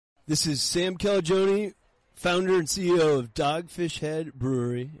This is Sam Calagione, founder and CEO of Dogfish Head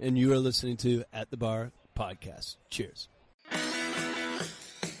Brewery, and you are listening to At the Bar Podcast. Cheers.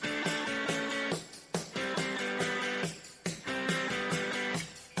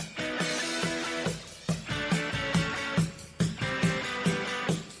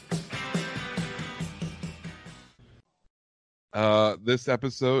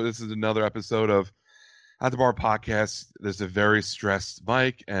 This is another episode of At the Bar Podcast. There's a very stressed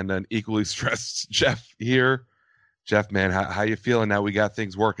Mike and an equally stressed Jeff here. Jeff, man, how you feeling now we got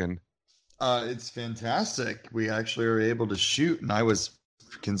things working? It's fantastic. We actually are able to shoot, and I was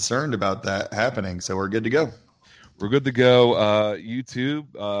concerned about that happening, so we're good to go. We're good to go.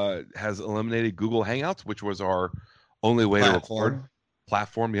 YouTube has eliminated Google Hangouts, which was our only way to record.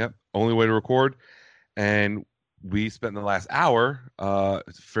 Platform, yep. Only way to record. And we spent the last hour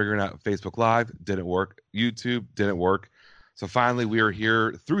figuring out Facebook Live. Didn't work. YouTube didn't work. So finally, we are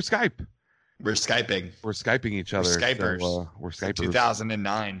here through Skype. We're Skyping. We're Skyping each other. We're Skypers. So, we're Skypers.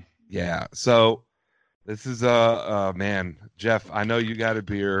 2009. Yeah. So this is man, Jeff. I know you got a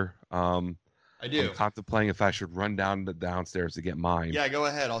beer. I do. I'm contemplating if I should run down the downstairs to get mine. Yeah, go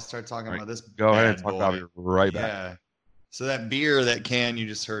ahead. I'll start talking about this. Go ahead and talk about it right back. Yeah. So that beer, that can you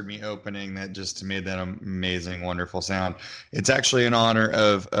just heard me opening, that just made that amazing, wonderful sound. It's actually in honor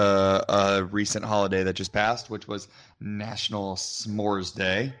of a recent holiday that just passed, which was National S'mores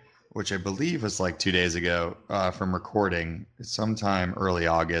Day, which I believe was like 2 days ago from recording, sometime early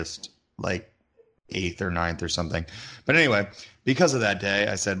August, like 8th or 9th or something. But anyway, because of that day,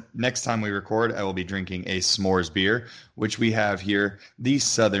 I said next time we record, I will be drinking a s'mores beer, which we have here, the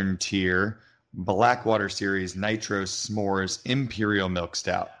Southern Tier Blackwater Series Nitro S'mores Imperial Milk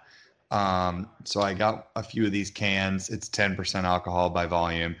Stout. So I got a few of these cans. It's 10% alcohol by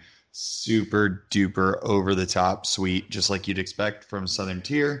volume. Super duper over the top sweet, just like you'd expect from Southern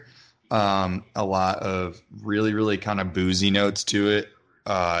Tier. A lot of really, really kind of boozy notes to it,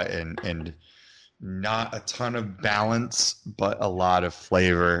 and not a ton of balance, but a lot of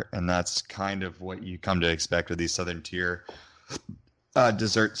flavor. And that's kind of what you come to expect with these Southern Tier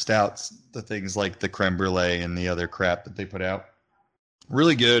dessert stouts, the things like the creme brulee and the other crap that they put out.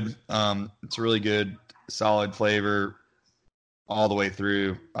 Really good. It's really good, solid flavor all the way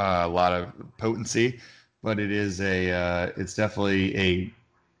through. A lot of potency, but it is it's definitely a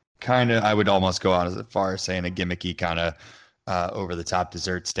kind of, I would almost go on as far as saying a gimmicky kind of over the top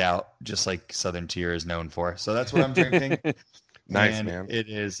dessert stout, just like Southern Tier is known for. So that's what I'm drinking. Nice, and man. It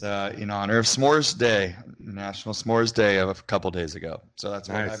is in honor of S'mores Day, National S'mores Day of a couple days ago. So that's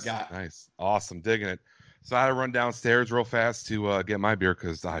what I've got. Nice. Awesome. Digging it. So I had to run downstairs real fast to get my beer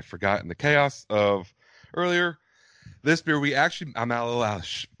because I forgot in the chaos of earlier. This beer, I'm a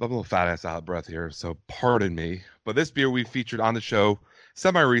little fat ass out of breath here, so pardon me. But this beer we featured on the show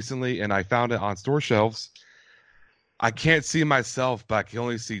semi-recently, and I found it on store shelves. I can't see myself, but I can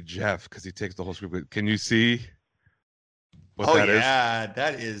only see Jeff because he takes the whole scoop. Can you see?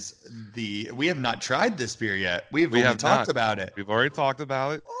 That is we have not tried this beer yet. We have talked about it. We've already talked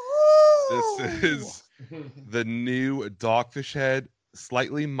about it. Ooh. This is the new Dogfish Head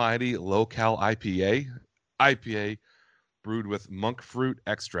Slightly Mighty Low-Cal IPA. IPA brewed with monk fruit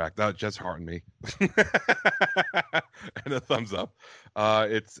extract. That just heartened me. And a thumbs up.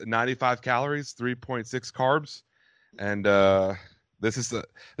 It's 95 calories, 3.6 carbs. And this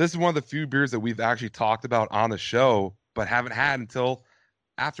is one of the few beers that we've actually talked about on the show, but haven't had until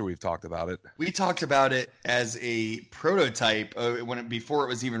after we've talked about it. We talked about it as a prototype before it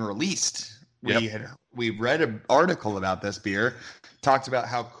was even released. Yep. We read an article about this beer, talked about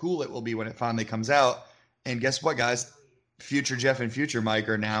how cool it will be when it finally comes out, and guess what, guys? Future Jeff and future Mike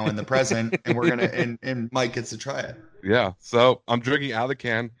are now in the present, and we're gonna and Mike gets to try it. Yeah. So I'm drinking out of the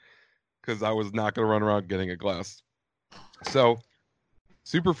can because I was not gonna run around getting a glass. So.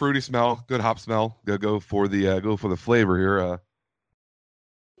 Super fruity smell, good hop smell. Go for the flavor here.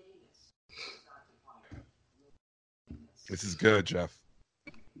 This is good, Jeff.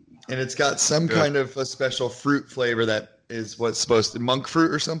 And it's got some kind of a special fruit flavor that is what's supposed to monk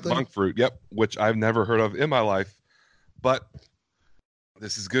fruit or something. Monk fruit, yep, which I've never heard of in my life. But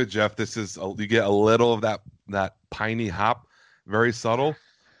this is good, Jeff. You get a little of that piney hop, very subtle,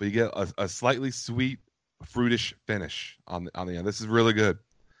 but you get a slightly sweet, fruitish finish on the end. This is really good.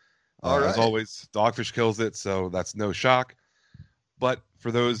 All right. As always, Dogfish kills it, so that's no shock. But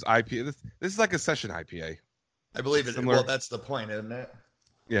for those IPA, this is like a session IPA. I believe it. Well, that's the point, isn't it?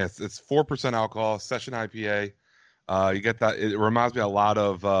 Yes, it's 4% alcohol, session IPA. You get that. It reminds me a lot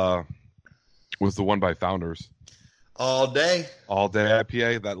of was the one by Founders. All day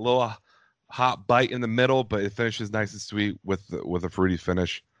IPA. That little hot bite in the middle, but it finishes nice and sweet with a fruity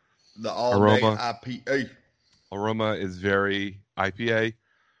finish. The all-day Aroma. IPA. Aroma is very IPA.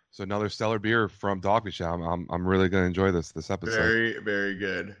 So another stellar beer from Dogfish Head. I'm really going to enjoy this episode. Very, very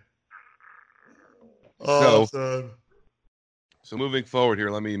good. So, Awesome. So moving forward here,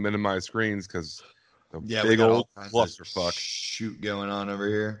 let me minimize screens because the We big got all old kinds of clusterfuck. shoot going on over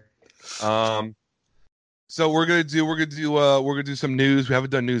here. So we're gonna do some news. We haven't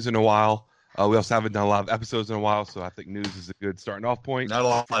done news in a while. We also haven't done a lot of episodes in a while, so I think news is a good starting off point. Not a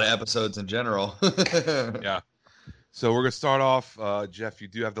lot of episodes in general. Yeah. So we're gonna start off. Jeff, you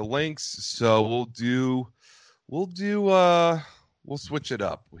do have the links, so we'll switch it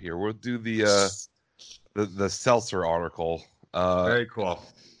up here. We'll do the seltzer article. Very cool.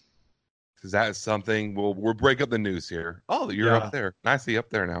 Because that is something we'll break up the news here. Oh, you're up there. Nicely up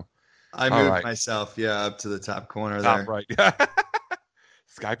there now. I moved myself, up to the top corner there. Right.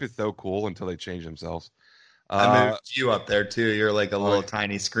 Skype is so cool until they change themselves. I moved you up there too. You're like a little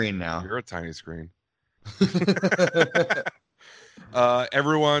tiny screen now. You're a tiny screen.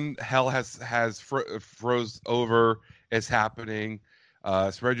 Everyone, hell has froze over. It's happening.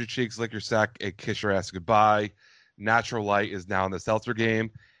 Spread your cheeks, lick your sack, and kiss your ass goodbye. Natural Light is now in the seltzer game.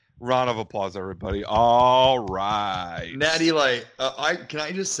 Round of applause, everybody. All right. Natty Light. Can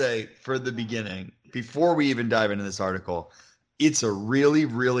I just say for the beginning, before we even dive into this article, it's a really,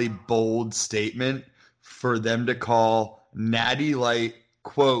 really bold statement for them to call Natty Light,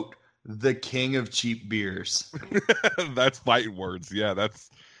 quote, the king of cheap beers. That's fighting words. Yeah,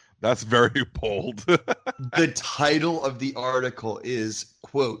 that's very bold. The title of the article is,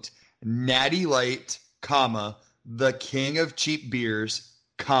 quote, Natty Light, comma, the king of cheap beers,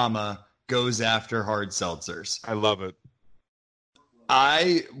 comma, goes after hard seltzers. I love it.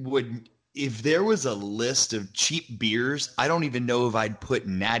 I would, if there was a list of cheap beers, I don't even know if I'd put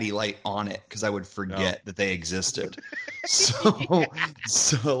Natty Light on it because I would forget that they existed. So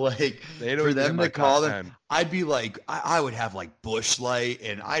like for them to call them, I'd be like, I would have like Busch Light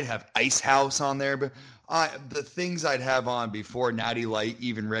and I'd have Ice House on there, but the things I'd have on before Natty Light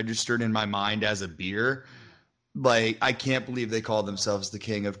even registered in my mind as a beer. Like, I can't believe they call themselves the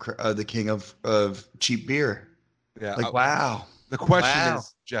king of cheap beer. Yeah. Like, wow. The question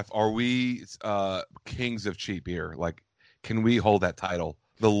is, Jeff, are we kings of cheap beer? Like, can we hold that title?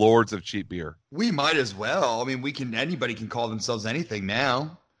 The lords of cheap beer. We might as well. I mean, anybody can call themselves anything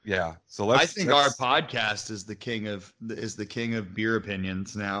now. Yeah. So I think our podcast is the king of beer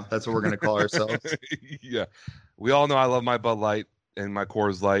opinions now. That's what we're going to call ourselves. Yeah. We all know I love my Bud Light and my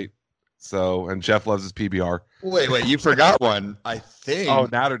Coors Light. So, and Jeff loves his PBR. Wait, you forgot one, I think. Oh,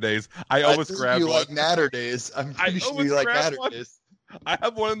 Natter Days. I almost grabbed one. You like Natter Days. I'm pretty sure you like Natter Days. I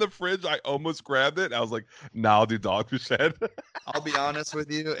have one in the fridge. I almost grabbed it. I was like, I'll do Dogfish Head. I'll be honest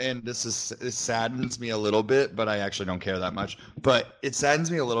with you, and this saddens me a little bit, but I actually don't care that much. But it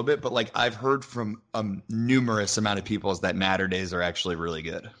saddens me a little bit, but like I've heard from a numerous amount of people is that Natter Days are actually really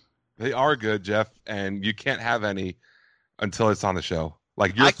good. They are good, Jeff, and you can't have any until it's on the show.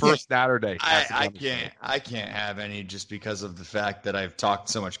 Like your first Natter Day. I can't have any just because of the fact that I've talked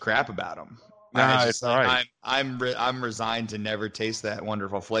so much crap about them. It's all right. I'm resigned to never taste that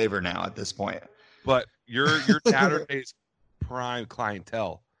wonderful flavor now at this point. But your Natter Days prime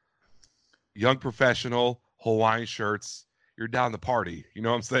clientele, young professional, Hawaiian shirts. You're down the party. You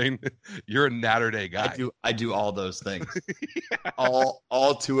know what I'm saying? You're a Natter Day guy. I do all those things. Yeah.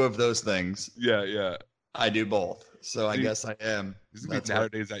 All two of those things. Yeah. I do both. So I guess I am. These are Natter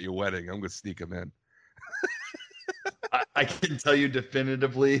Days at your wedding. I'm gonna sneak them in. I can tell you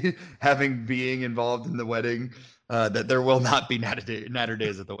definitively, being involved in the wedding, that there will not be Natter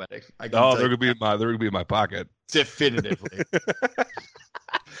Days at the wedding. They're gonna be in my pocket. Definitively.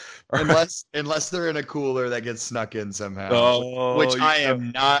 Unless they're in a cooler that gets snuck in somehow, which I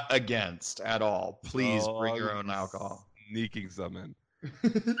am not against at all. Please bring your own alcohol. Sneaking some in.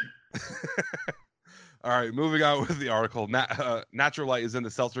 All right, moving on with the article. Natural Light is in the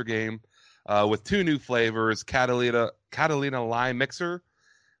seltzer game with two new flavors: Catalina Lime Mixer,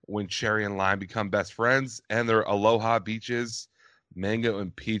 when cherry and lime become best friends, and their Aloha Beaches, Mango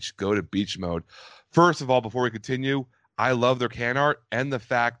and Peach go to beach mode. First of all, before we continue, I love their can art and the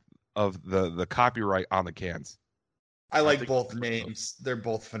fact of the copyright on the cans. I like both names. They're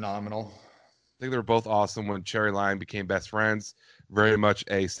both phenomenal. I think they're both awesome. When cherry and lime became best friends, very much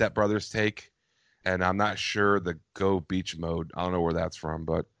a Step Brothers take. And I'm not sure the Go Beach mode. I don't know where that's from.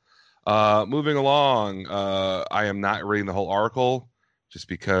 But moving along, I am not reading the whole article just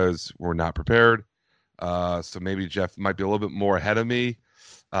because we're not prepared. So maybe Jeff might be a little bit more ahead of me.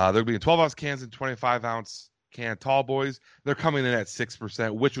 They're being 12-ounce cans and 25-ounce can tall boys. They're coming in at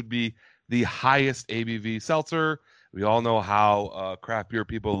 6%, which would be the highest ABV seltzer. We all know how craft beer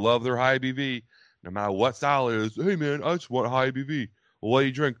people love their high ABV, no matter what style it is. Hey man, I just want high ABV. Well, what do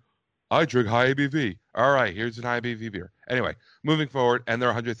you drink? I drink high ABV. All right, here's an high ABV beer. Anyway, moving forward, and they're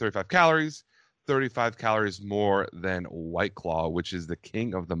 135 calories, 35 calories more than White Claw, which is the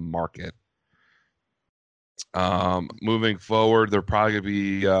king of the market. Moving forward, they're probably gonna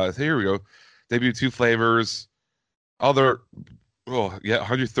be here we go. Debut 2 flavors. Other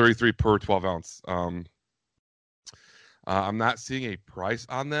 133 per 12 ounce. I'm not seeing a price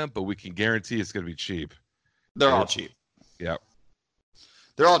on them, but we can guarantee it's gonna be cheap. They're all cheap. Yeah.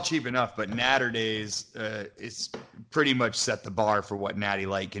 They're all cheap enough, but Natter Days it's pretty much set the bar for what Natty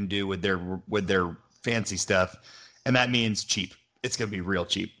Light can do with their fancy stuff, and that means cheap. It's gonna be real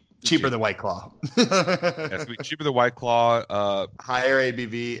cheap. Cheaper than White Claw. It's be cheaper than White Claw. Higher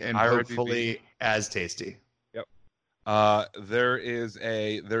ABV and hopefully ABV. As tasty. Yep.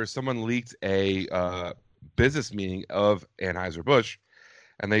 There's someone leaked a business meeting of Anheuser-Busch,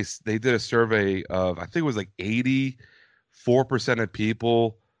 and they did a survey of, I think it was like 84% of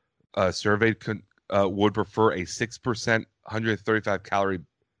people surveyed would prefer a 6% 135 calorie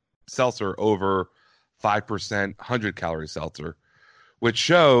seltzer over 5% 100 calorie seltzer, which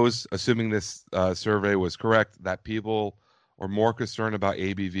shows, assuming this survey was correct, that people are more concerned about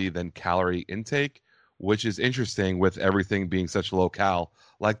ABV than calorie intake, which is interesting with everything being such low cal,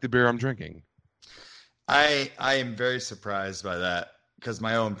 like the beer I'm drinking. I am very surprised by that, because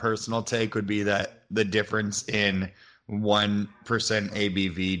my own personal take would be that the difference in 1%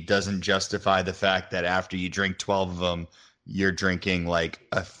 ABV doesn't justify the fact that after you drink 12 of them, you're drinking like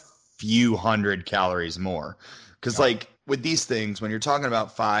a few hundred calories more. Because like with these things, when you're talking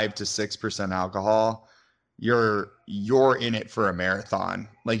about 5 to 6% alcohol, you're in it for a marathon.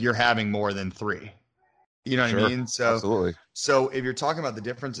 Like you're having more than 3. You know what I mean? So absolutely. So if you're talking about the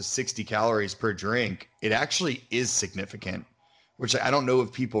difference of 60 calories per drink, it actually is significant, which I don't know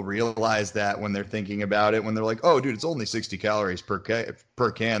if people realize that when they're thinking about it, when they're like, oh, dude, it's only 60 calories per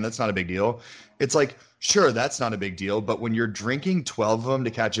can. That's not a big deal. It's like, sure, that's not a big deal. But when you're drinking 12 of them to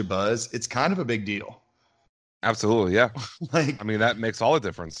catch a buzz, it's kind of a big deal. Absolutely, yeah. Like, I mean, that makes all the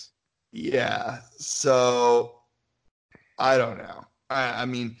difference. Yeah. So I don't know. I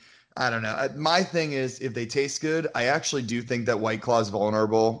mean, I don't know. My thing is, if they taste good, I actually do think that White Claw is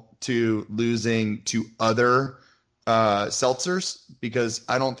vulnerable to losing to other seltzers, because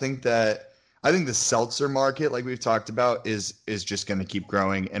I think the seltzer market, like we've talked about, is just going to keep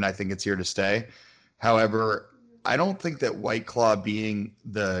growing, and I think it's here to stay. However, I don't think that White Claw being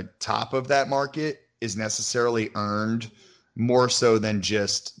the top of that market is necessarily earned more so than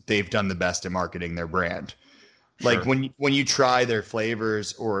just they've done the best at marketing their brand. Sure. Like when you try their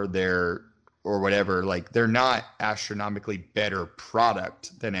flavors or whatever, like they're not astronomically better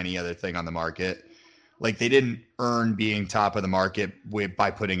product than any other thing on the market. Like they didn't earn being top of the market by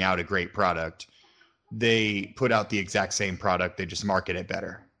putting out a great product. They put out the exact same product. They just market it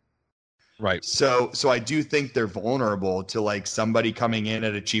better. Right. So I do think they're vulnerable to like somebody coming in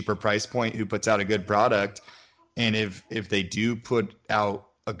at a cheaper price point who puts out a good product. And if they do put out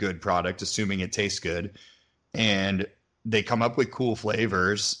a good product, assuming it tastes good, and they come up with cool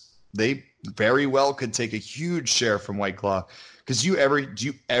flavors, they very well could take a huge share from White Claw. Because do you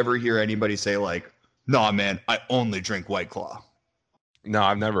ever hear anybody say like, "Nah, man, I only drink White Claw"? No,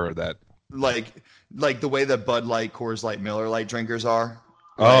 I've never heard that. Like the way that Bud Light, Coors Light, Miller Light drinkers are.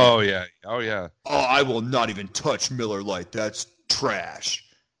 Oh yeah. Oh, I will not even touch Miller Light. That's trash.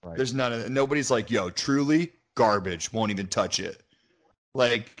 Right. There's none of that. Nobody's like, yo, Truly, garbage. Won't even touch it.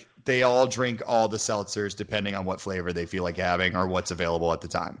 Like they all drink all the seltzers depending on what flavor they feel like having or what's available at the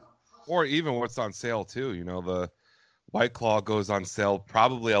time. Or even what's on sale too. You know, the White Claw goes on sale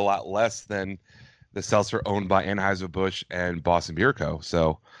probably a lot less than the seltzer owned by Anheuser-Busch and Boston Beer Co.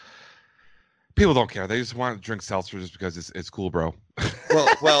 So people don't care. They just want to drink seltzer just because it's cool, bro.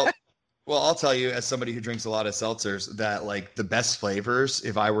 Well, I'll tell you, as somebody who drinks a lot of seltzers, that like the best flavors,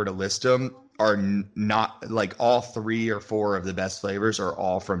 if I were to list them, are not like all 3 or 4 of the best flavors are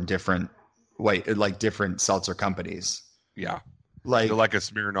all from different seltzer companies. Yeah. Like you're like a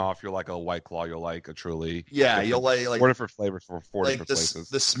Smirnoff, you're like a White Claw, you're like a Truly. Yeah, you'll like 4 different flavors for 4 like different places.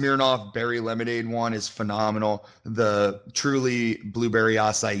 The Smirnoff berry lemonade one is phenomenal. The Truly blueberry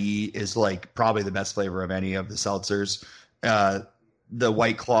acai is like probably the best flavor of any of the seltzers. The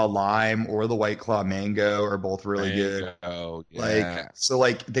White Claw lime or the White Claw mango are both really good. Oh, yeah.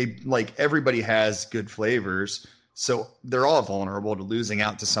 Everybody has good flavors, so they're all vulnerable to losing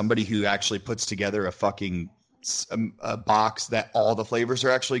out to somebody who actually puts together a box that all the flavors are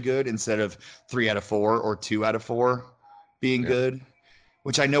actually good instead of 3 out of 4 or 2 out of 4 being good.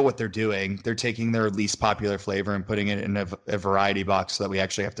 which I know what they're doing. They're taking their least popular flavor and putting it in a variety box so that we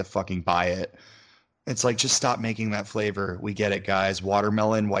actually have to fucking buy it. It's like, just stop making that flavor. We get it, guys.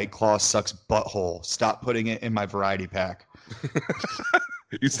 Watermelon White Claw sucks butthole. Stop putting it in my variety pack.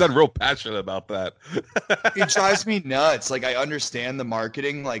 You sound real passionate about that. It drives me nuts. Like, I understand the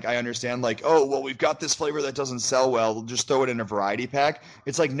marketing. Like, I understand, like, oh, well, we've got this flavor that doesn't sell well. We'll just throw it in a variety pack.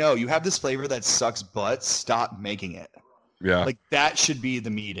 It's like, no, you have this flavor that sucks butts. Stop making it. Yeah. Like, that should be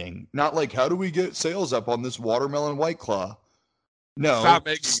the meeting. Not like, how do we get sales up on this Watermelon White Claw? No,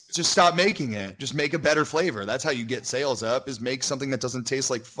 just stop making it. Just make a better flavor. That's how you get sales up, is make something that doesn't taste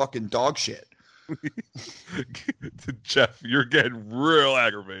like fucking dog shit. Jeff, you're getting real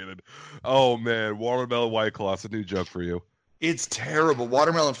aggravated. Oh man, Watermelon White Claw. It's a new joke for you. It's terrible.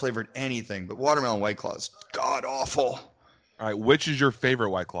 Watermelon flavored anything, but Watermelon White Claw is god awful. All right, which is your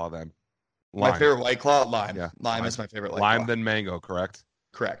favorite White Claw then? Lime. My favorite White Claw? Lime. Yeah. Lime is my favorite White Claw. Lime, then mango, correct?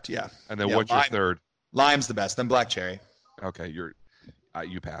 Correct, yeah. And then what's your third? Lime's the best, then black cherry. Okay,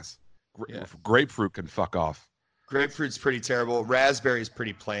 you pass. Grapefruit can fuck off. Grapefruit's pretty terrible. Raspberry's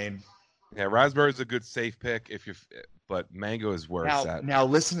pretty plain. Yeah, raspberry's a good safe pick but mango is where it's at. Now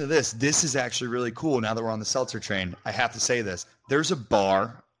listen to this. This is actually really cool. Now that we're on the seltzer train, I have to say this. There's a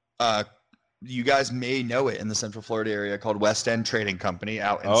bar. You guys may know it in the Central Florida area called West End Trading Company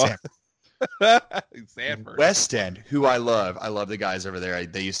out in Sanford. West End, who I love. I love the guys over there.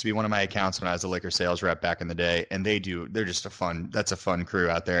 They used to be one of my accounts when I was a liquor sales rep back in the day, and they're just that's a fun crew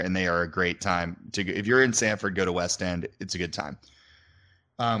out there, and they are a great time if you're in Sanford, go to West End. It's a good time.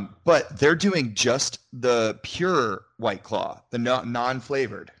 But they're doing just the pure White Claw, the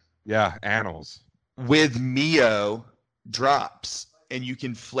non-flavored. Yeah, annals. With Mio drops. And you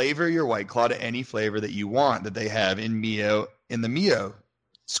can flavor your White Claw to any flavor that you want that they have in the Mio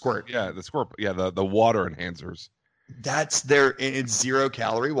squirt. Yeah, the squirt. Yeah, the water enhancers. It's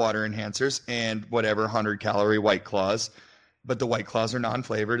 0-calorie water enhancers and whatever 100-calorie White Claws. But the White Claws are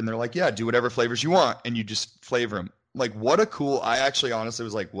non-flavored, and they're like, yeah, do whatever flavors you want, and you just flavor them. Like, I actually honestly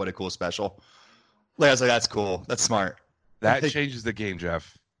was like, what a cool special. Like, I was like, that's cool. That's smart. That changes the game,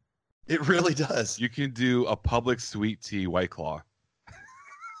 Jeff. It really does. You can do a public sweet tea White Claw.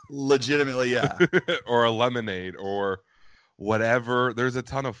 Legitimately, yeah. Or a lemonade or whatever. There's a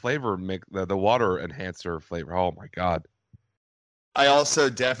ton of flavor. The water enhancer flavor. Oh, my God. I also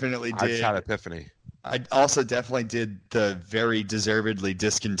definitely did. I've had epiphany. I also definitely did the very deservedly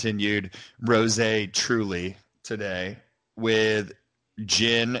discontinued Rosé Truly today with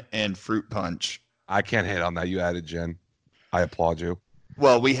gin and fruit punch. I can't hate on that. You added gin. I applaud you.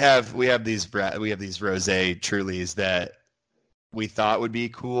 Well, we have these Rosé Trulies that we thought would be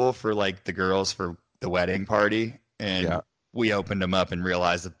cool for like the girls for the wedding party, and we opened them up and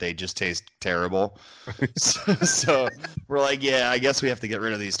realized that they just taste terrible. so we're like, yeah, I guess we have to get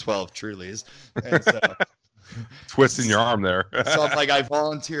rid of these 12 Trulies. And so, twisting your arm there. So I'm like, I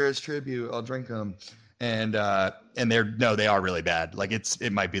volunteer as tribute. I'll drink them. And they are really bad. Like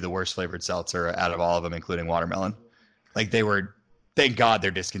it might be the worst flavored seltzer out of all of them, including watermelon. Like thank God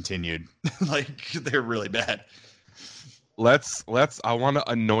they're discontinued. Like they're really bad. I want to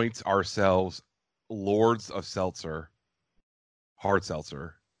anoint ourselves lords of seltzer. Hard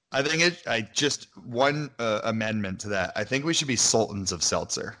seltzer. I think just one amendment to that. I think we should be sultans of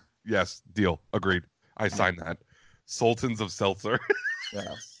seltzer. Yes, deal. Agreed. I signed that. Sultans of seltzer.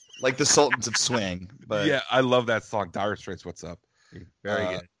 Yeah. Like the Sultans of Swing. But yeah, I love that song. Dire Straits, what's up?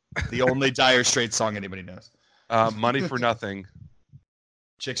 Very good. The only Dire Straits song anybody knows. Money for nothing.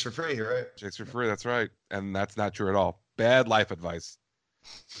 Chicks for free, right? Chicks for free, that's right. And that's not true at all. Bad life advice.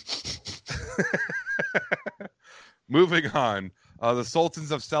 Moving on. The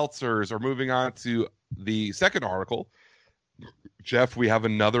Sultans of Seltzers are moving on to the second article. Jeff, we have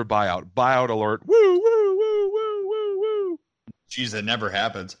another buyout. Buyout alert. Woo, woo, woo, woo, woo, woo. Jeez, that never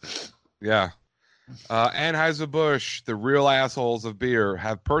happens. Yeah. Anheuser-Busch, the real assholes of beer,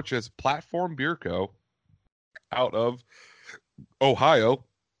 have purchased Platform Beer Co. out of Ohio,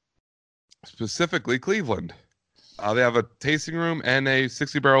 specifically Cleveland. They have a tasting room and a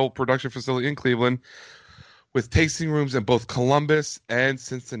 60-barrel production facility in Cleveland, with tasting rooms in both Columbus and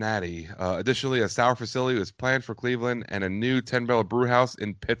Cincinnati. Additionally, a sour facility is planned for Cleveland and a new 10-barrel brew house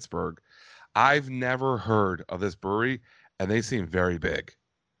in Pittsburgh. I've never heard of this brewery, and they seem very big.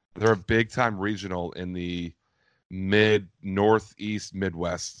 They're a big-time regional in the northeast,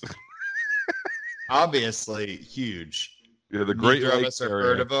 Midwest. Obviously huge. Yeah, the Great Neither of Lakes us have area.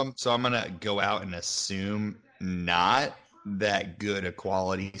 heard of them, so I'm going to go out and assume not that good a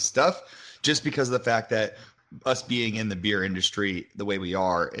quality stuff, just because of the fact that us being in the beer industry the way we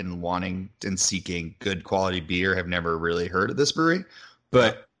are and wanting and seeking good quality beer, have never really heard of this brewery.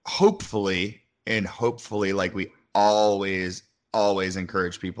 But hopefully, like we always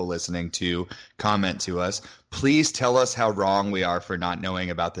encourage people listening to comment to us. Please tell us how wrong we are for not knowing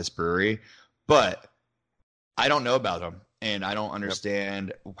about this brewery. But I don't know about them, and I don't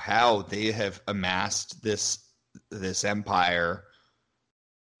understand how they have amassed this empire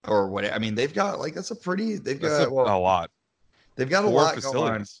or what. I mean, they've got like a lot. They've got a Four lot facilities.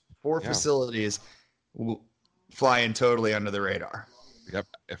 going on. Four facilities flying totally under the radar. Yep,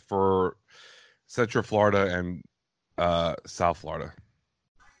 for Central Florida and South Florida,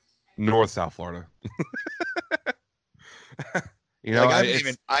 South Florida.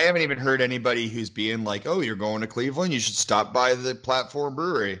 I haven't even heard anybody who's being like, "Oh, you're going to Cleveland? You should stop by the Platform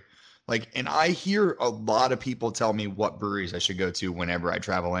Brewery." Like, and I hear a lot of people tell me what breweries I should go to whenever I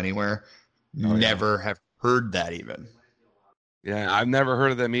travel anywhere. Never have heard that even. Yeah, I've never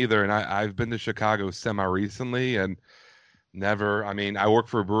heard of them either, and I've been to Chicago semi-recently, and never. I mean, I work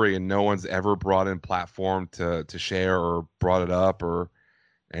for a brewery, and no one's ever brought in Platform to share or brought it up or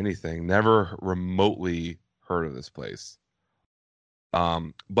anything. Never remotely heard of this place.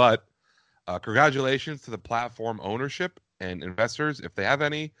 But congratulations to the Platform ownership and investors, if they have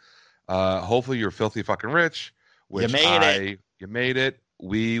any. Hopefully, you're filthy fucking rich. Which you made it.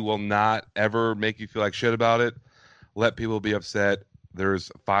 We will not ever make you feel like shit about it. Let people be upset. There's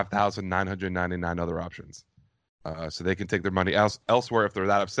 5,999 other options. So they can take their money elsewhere if they're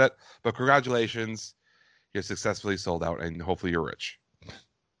that upset. But congratulations. You successfully sold out, and hopefully you're rich.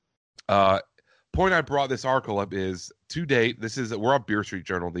 Point I brought this article up is, to date, we're on Beer Street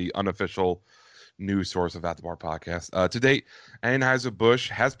Journal, the unofficial news source of At the Bar podcast. To date, Anheuser-Busch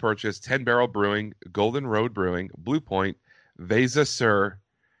has purchased 10 Barrel Brewing, Golden Road Brewing, Blue Point, Vesa Sur,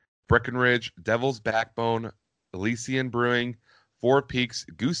 Breckenridge, Devil's Backbone, Elysian Brewing, Four Peaks,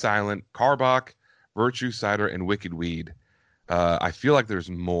 Goose Island, Karbach, Virtue Cider, and Wicked Weed. I feel like there's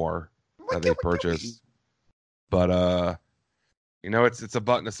more that they purchased. But, it's a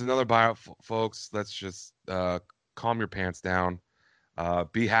button. It's another buyout, folks. Let's just calm your pants down.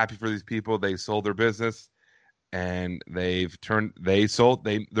 Be happy for these people. They sold their business, and their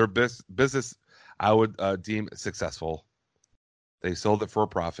business I would deem successful. They sold it for a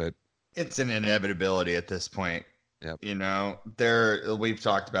profit. It's an inevitability at this point. Yep. We've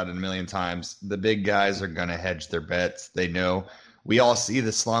talked about it a million times. The big guys are going to hedge their bets. They know. We all see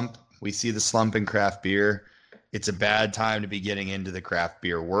the slump. We see the slump in craft beer. It's a bad time to be getting into the craft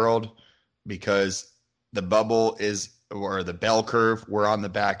beer world because the bubble or the bell curve, we're on the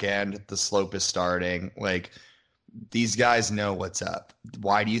back end. The slope is starting. Like, these guys know what's up.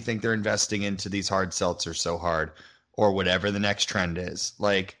 Why do you think they're investing into these hard seltzers so hard, or whatever the next trend is?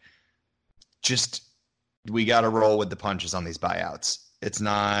 Like, we got to roll with the punches on these buyouts.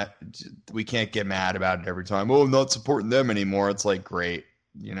 We can't get mad about it every time. Oh, I'm not supporting them anymore. It's like, great,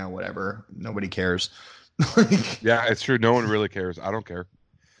 whatever. Nobody cares. Yeah, it's true. No one really cares. I don't care.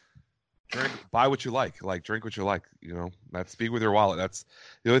 Buy what you like. Drink what you like. That's speak with your wallet. That's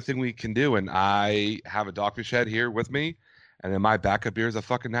the only thing we can do. And I have a Dogfish Head here with me, and then my backup beer is a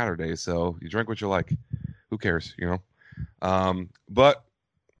fucking Natter Day. So you drink what you like. Who cares? But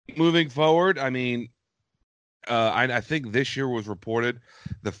moving forward, I mean, I think this year was reported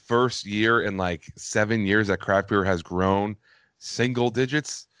the first year in like 7 years that craft beer has grown single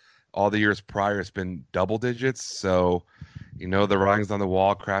digits. All the years prior, it's been double digits. So, the writings on the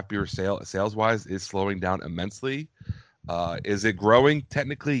wall, craft beer sales-wise, is slowing down immensely. Is it growing?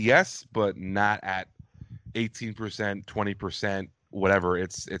 Technically, yes, but not at 18%, 20%, whatever.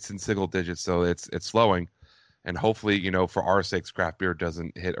 It's in single digits, so it's slowing. And hopefully, for our sakes, craft beer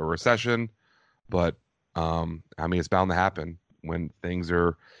doesn't hit a recession. But, it's bound to happen when things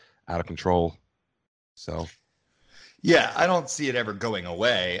are out of control. So... Yeah, I don't see it ever going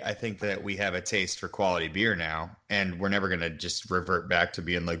away. I think that we have a taste for quality beer now, and we're never going to just revert back to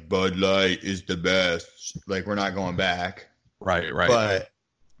being like Bud Light is the best. Like, we're not going back. Right.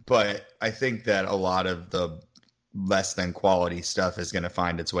 But I think that a lot of the less than quality stuff is going to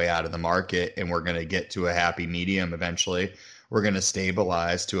find its way out of the market, and we're going to get to a happy medium eventually. We're going to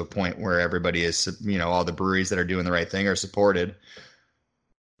stabilize to a point where everybody is, all the breweries that are doing the right thing are supported.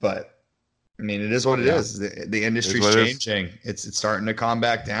 But I mean, it is what it is. The industry's changing. It's starting to calm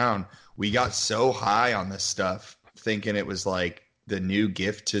back down. We got so high on this stuff thinking it was like the new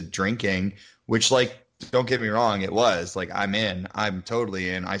gift to drinking, which, like, don't get me wrong, it was. Like, I'm totally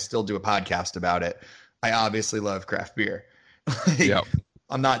in. I still do a podcast about it. I obviously love craft beer.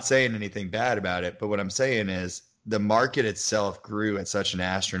 I'm not saying anything bad about it, but what I'm saying is the market itself grew at such an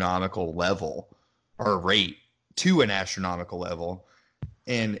astronomical level, or rate to an astronomical level.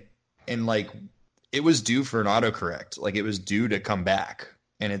 And like, it was due for an autocorrect. Like it was due to come back.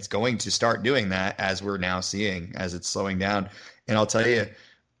 And it's going to start doing that as we're now seeing, as it's slowing down. And I'll tell you,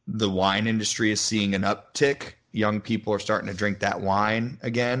 the wine industry is seeing an uptick. Young people are starting to drink that wine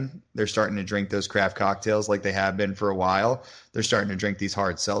again. They're starting to drink those craft cocktails like they have been for a while. They're starting to drink these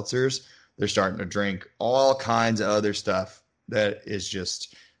hard seltzers. They're starting to drink all kinds of other stuff that is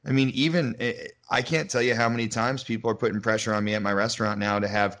just, I mean, even I can't tell you how many times people are putting pressure on me at my restaurant now to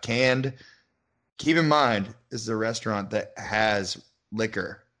have canned. Keep in mind, this is a restaurant that has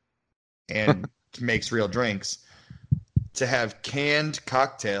liquor and makes real drinks, to have canned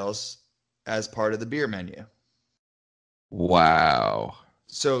cocktails as part of the beer menu. Wow.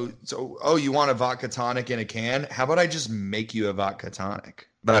 So, oh, you want a vodka tonic in a can? How about I just make you a vodka tonic?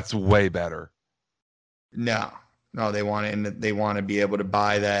 That's way better. No, they want it, and they want to be able to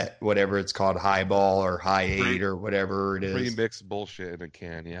buy that, whatever it's called, highball or high eight or whatever it is. Pre-mixed bullshit in a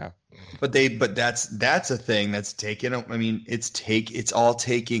can, yeah. But that's a thing that's taken. I mean, it's all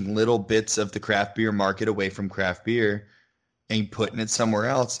taking little bits of the craft beer market away from craft beer and putting it somewhere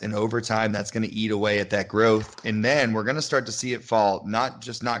else. And over time, that's going to eat away at that growth. And then we're going to start to see it fall, not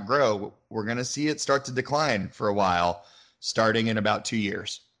grow. We're going to see it start to decline for a while, starting in about 2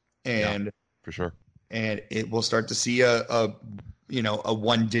 years. And yeah, for sure. And it will start to see a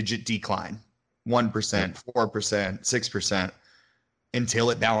 1-digit decline, 1%, 4%, 6%, until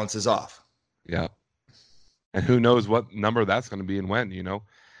it balances off. Yeah. And who knows what number that's going to be and when,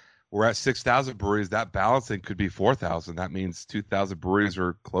 We're at 6,000 breweries. That balancing could be 4,000. That means 2,000 breweries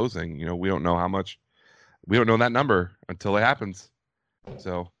are closing. We don't know how much. We don't know that number until it happens.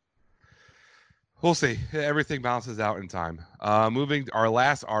 So we'll see. Everything balances out in time. Moving to our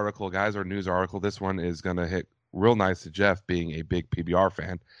last article, guys, our news article. This one is going to hit real nice to Jeff, being a big PBR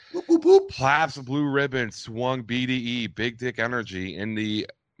fan. Whoop, whoop, whoop. Pabst Blue Ribbon swung BDE, Big Dick Energy, in the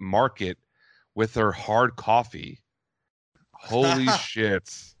market with their hard coffee. Holy shit.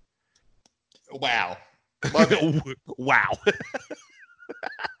 Wow. Love it. Wow.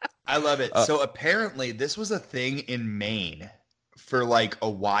 I love it. So apparently this was a thing in Maine for like a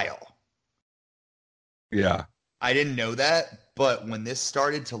while. Yeah. I didn't know that, but when this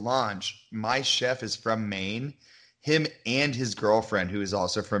started to launch, my chef is from Maine. Him and his girlfriend, who is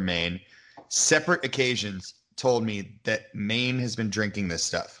also from Maine, separate occasions told me that Maine has been drinking this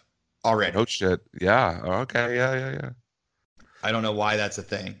stuff already. Oh, shit. Yeah. Okay. Yeah. I don't know why that's a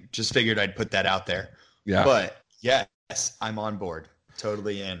thing. Just figured I'd put that out there. Yeah. But yes, I'm on board.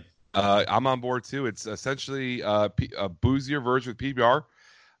 Totally in. I'm on board too. It's essentially a boozier version of PBR.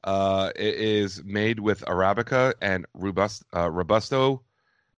 It is made with Arabica and Robusto.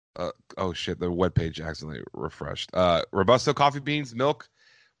 Oh shit, the webpage accidentally refreshed. Robusto coffee beans, milk,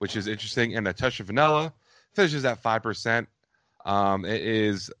 which is interesting, and a touch of vanilla. Finishes at 5%. It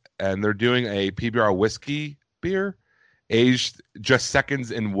is, and they're doing a PBR whiskey beer, aged just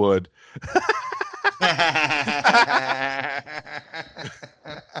seconds in wood.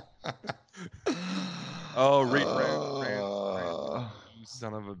 Oh, Rand, you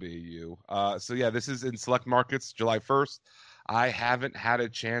son of a bee, you. So yeah, this is in select markets, July 1st. I haven't had a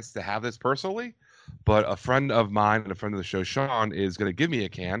chance to have this personally, but a friend of mine and a friend of the show, Sean, is going to give me a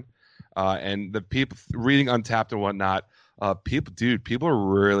can. And the people reading Untapped and whatnot, people are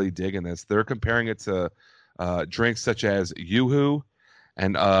really digging this. They're comparing it to drinks such as Yoo-Hoo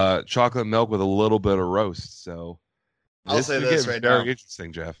and chocolate milk with a little bit of roast. So I'll say this right now. Very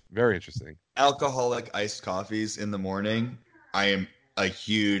interesting, Jeff. Very interesting. Alcoholic iced coffees in the morning. I am a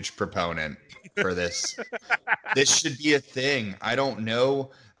huge proponent for this. This should be a thing. I don't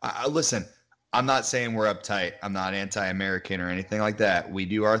know. Listen, I'm not saying we're uptight. I'm not anti-American or anything like that. We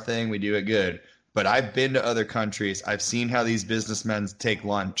do our thing. We do it good. But I've been to other countries. I've seen how these businessmen take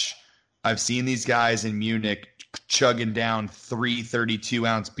lunch. I've seen these guys in Munich chugging down 3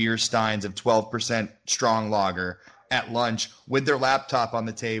 32-ounce beer steins of 12% strong lager at lunch with their laptop on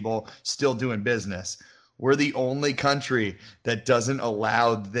the table, still doing business. We're the only country that doesn't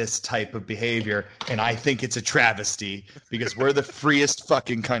allow this type of behavior, and I think it's a travesty because we're the freest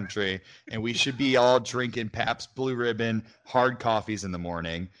fucking country, and we should be all drinking Pabst Blue Ribbon hard coffees in the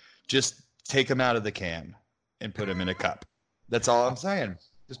morning. Just take them out of the can and put them in a cup. That's all I'm saying.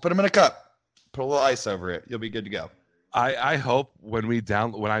 Just put them in a cup. Put a little ice over it. You'll be good to go. I hope when I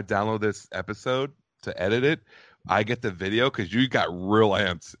download this episode to edit it, I get the video because you got real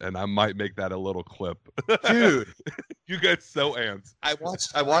amped, and I might make that a little clip. Dude, you get so amped. I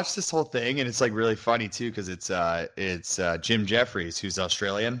watched this whole thing, and it's like really funny too because it's Jim Jeffries, who's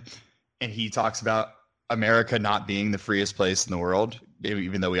Australian, and he talks about America not being the freest place in the world,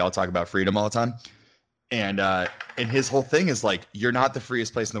 even though we all talk about freedom all the time. And his whole thing is like, you're not the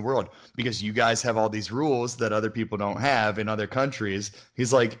freest place in the world because you guys have all these rules that other people don't have in other countries.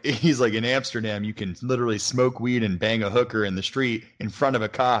 He's like in Amsterdam, you can literally smoke weed and bang a hooker in the street in front of a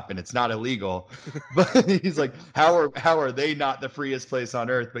cop, and it's not illegal. But he's like, how are they not the freest place on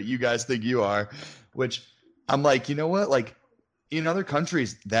earth, but you guys think you are? Which I'm like, you know what? Like in other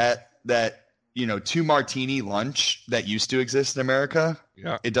countries, that 2 martini lunch that used to exist in America,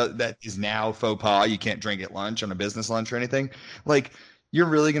 that is now faux pas. You can't drink at lunch on a business lunch or anything. Like, you're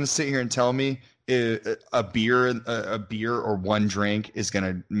really going to sit here and tell me a beer or one drink is going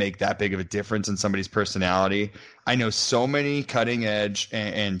to make that big of a difference in somebody's personality? I know so many cutting edge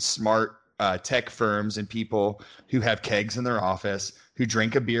and smart tech firms and people who have kegs in their office who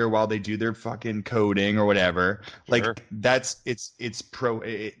drink a beer while they do their fucking coding or whatever. Sure. Like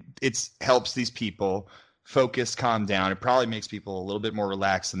it helps these people focus, calm down. It probably makes people a little bit more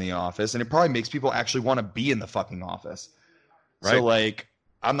relaxed in the office, and it probably makes people actually want to be in the fucking office. Right. So like,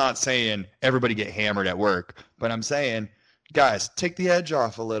 I'm not saying everybody get hammered at work, but I'm saying, guys, take the edge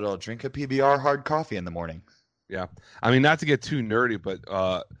off a little. Drink a PBR hard coffee in the morning. Yeah. I mean, not to get too nerdy, but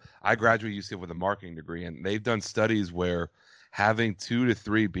I graduated UCF with a marketing degree, and they've done studies where having 2 to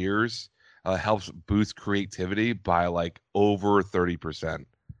 3 beers helps boost creativity by like over 30%.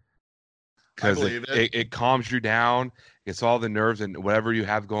 Because it calms you down, gets all the nerves and whatever you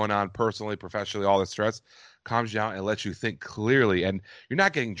have going on personally, professionally, all the stress, calms you down and lets you think clearly. And you're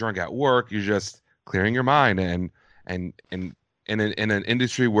not getting drunk at work; you're just clearing your mind. And in an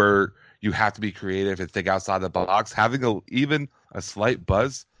industry where you have to be creative and think outside the box, having even a slight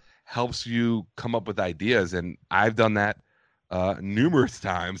buzz helps you come up with ideas. And I've done that numerous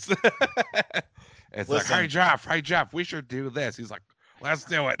times. It's Listen, like, hey Jeff, we should do this. He's like, let's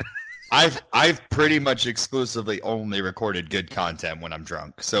do it. I've pretty much exclusively only recorded good content when I'm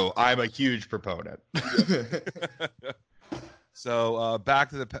drunk, so I'm a huge proponent. So back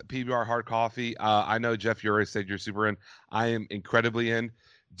to the PBR hard coffee. I know, Jeff, you already said you're super in. I am incredibly in.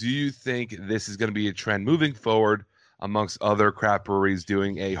 Do you think this is going to be a trend moving forward amongst other craft breweries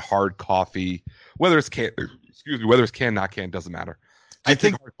doing a hard coffee, whether it's can, not can, doesn't matter? I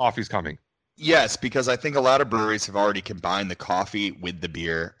think hard coffee's coming. Yes, because I think a lot of breweries have already combined the coffee with the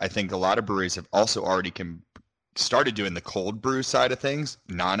beer. I think a lot of breweries have also already started doing the cold brew side of things,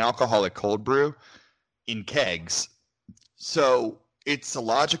 non-alcoholic cold brew in kegs. So it's a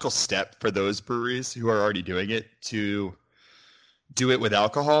logical step for those breweries who are already doing it to do it with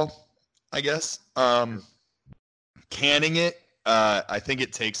alcohol, I guess. Canning it, I think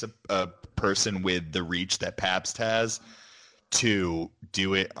it takes a person with the reach that Pabst has to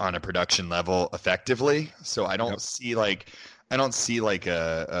do it on a production level effectively. So I don't see like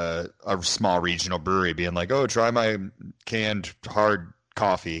a small regional brewery being like, oh, try my canned hard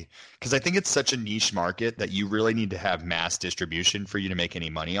coffee, because I think it's such a niche market that you really need to have mass distribution for you to make any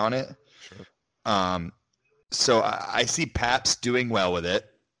money on it. Sure. So I see Pabst doing well with it.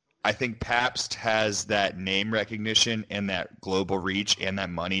 I think Pabst has that name recognition and that global reach and that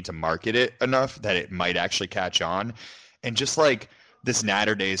money to market it enough that it might actually catch on. And just like this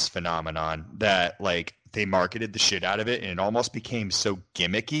Natter Days phenomenon that like they marketed the shit out of it and it almost became so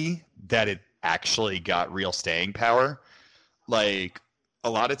gimmicky that it actually got real staying power. Like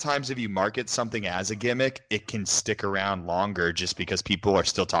a lot of times if you market something as a gimmick, it can stick around longer just because people are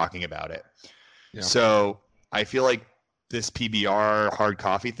still talking about it. Yeah. So I feel like this PBR hard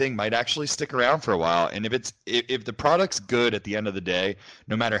coffee thing might actually stick around for a while. And if the product's good at the end of the day,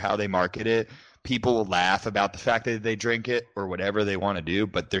 no matter how they market it, people will laugh about the fact that they drink it or whatever they want to do,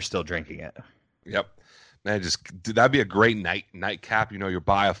 but they're still drinking it. Yep. Man, that'd be a great nightcap. You're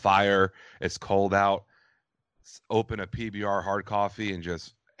by a fire, it's cold out, open a PBR hard coffee and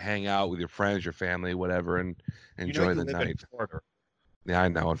just hang out with your friends, your family, whatever, and enjoy the night. Yeah, I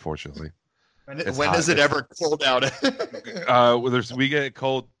know, unfortunately. When does it ever cold out? We get it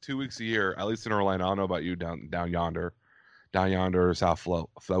cold 2 weeks a year, at least in Orlando. I don't know about you down yonder, South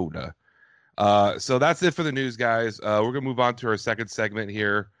Florida. So that's it for the news, guys. We're gonna move on to our second segment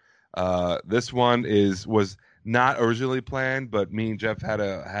here. This one was not originally planned, but me and Jeff had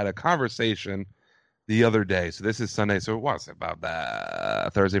a conversation the other day. So this is Sunday. So it was about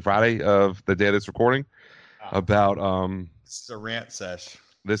that Thursday, Friday of the day of this recording. About this is a rant sesh.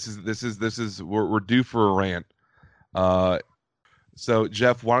 This is we're due for a rant. So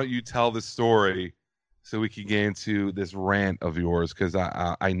Jeff, why don't you tell the story so we can get into this rant of yours, because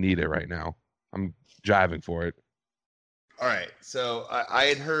I need it right now. I'm jiving for it. All right. So I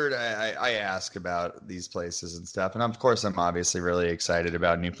had heard, I ask about these places and stuff. And of course, I'm obviously really excited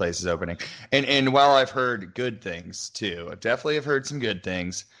about new places opening. And while I've heard good things too, I definitely have heard some good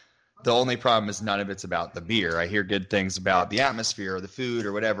things. The only problem is none of it's about the beer. I hear good things about the atmosphere or the food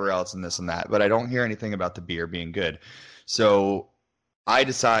or whatever else and this and that, but I don't hear anything about the beer being good. So I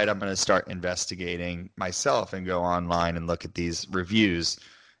decide I'm going to start investigating myself and go online and look at these reviews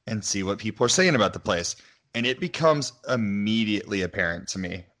and see what people are saying about the place. And it becomes immediately apparent to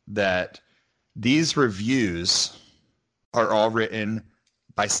me that these reviews are all written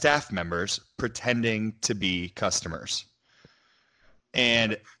by staff members pretending to be customers.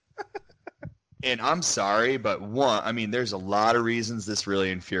 And I'm sorry, but there's a lot of reasons this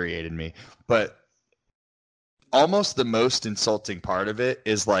really infuriated me, but almost the most insulting part of it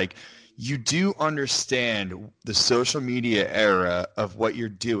is like, you do understand the social media era of what you're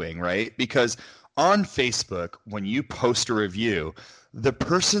doing, right? Because on Facebook, when you post a review, the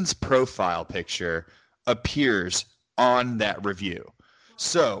person's profile picture appears on that review.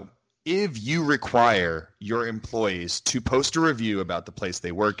 So if you require your employees to post a review about the place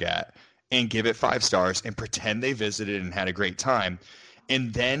they work at and give it 5 stars and pretend they visited and had a great time,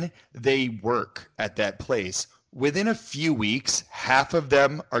 and then they work at that place, within a few weeks, half of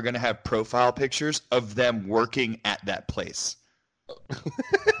them are going to have profile pictures of them working at that place.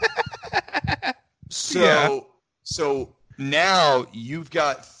 So now you've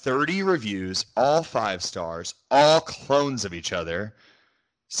got 30 reviews, all 5 stars, all clones of each other,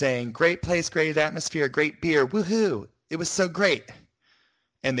 saying, great place, great atmosphere, great beer, woohoo, it was so great.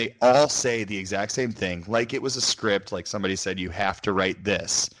 And they all say the exact same thing, like it was a script, like somebody said, you have to write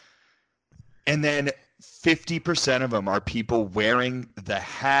this. And then 50% of them are people wearing the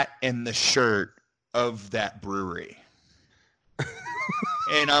hat and the shirt of that brewery.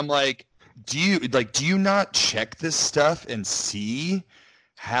 And I'm like, do you not check this stuff and see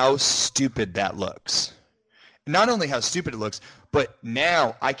how stupid that looks? Not only how stupid it looks, but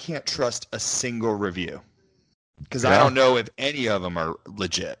now I can't trust a single review because I don't know if any of them are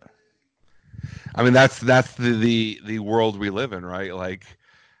legit. I mean, that's the world we live in, right? Like,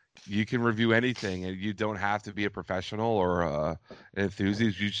 you can review anything, and you don't have to be a professional or an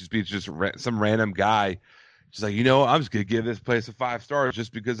enthusiast. You should be just some random guy. Just like, I'm just going to give this place a 5 stars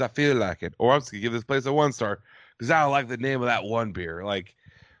just because I feel like it. Or I'm just going to give this place a 1 star because I don't like the name of that one beer. Like,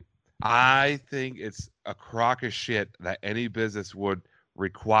 I think it's a crock of shit that any business would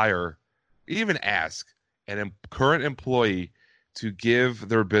require, even ask an current employee to give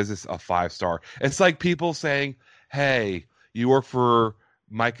their business a 5 star. It's like people saying, hey, you work for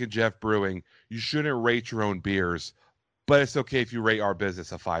Mike and Jeff Brewing, you shouldn't rate your own beers, but it's okay if you rate our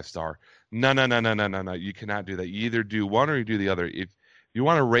business a 5 star. No. You cannot do that. You either do one or you do the other. If you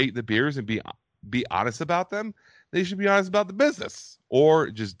want to rate the beers and be honest about them, they should be honest about the business. Or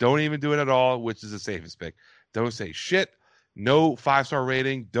just don't even do it at all, which is the safest pick. Don't say shit. No 5-star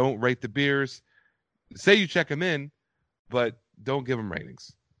rating. Don't rate the beers. Say you check them in, but don't give them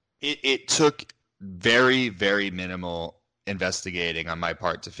ratings. It took very, very minimal investigating on my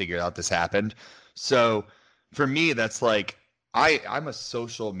part to figure out this happened. So for me, that's like, I'm a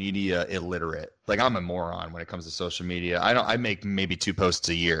social media illiterate. Like, I'm a moron when it comes to social media. I make maybe 2 posts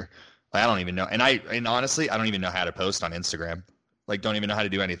a year. I don't even know. And honestly, I don't even know how to post on Instagram. Like, don't even know how to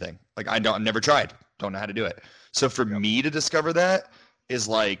do anything. Like, I've never tried. Don't know how to do it. So for me to discover that is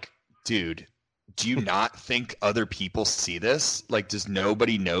like, dude, do you not think other people see this? Like, does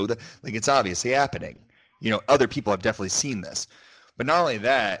nobody know that? Like, it's obviously happening. Other people have definitely seen this. But not only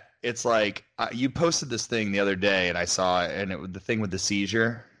that, it's like, you posted this thing the other day and I saw it, and it was the thing with the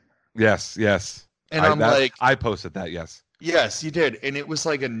seizure. Yes. And I posted that, yes. Yes, you did. And it was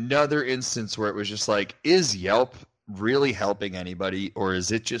like another instance where it was just like, is Yelp really helping anybody, or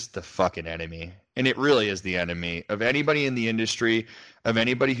is it just the fucking enemy? And it really is the enemy of anybody in the industry, of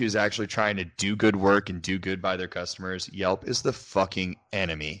anybody who's actually trying to do good work and do good by their customers. Yelp is the fucking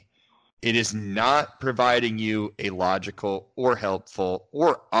enemy. It is not providing you a logical or helpful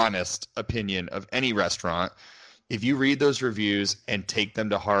or honest opinion of any restaurant. If you read those reviews and take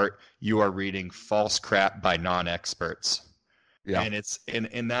them to heart, you are reading false crap by non-experts. Yeah. And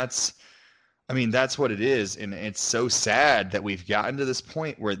that's what it is. And it's so sad that we've gotten to this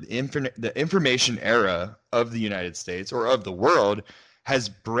point where the information era of the United States or of the world has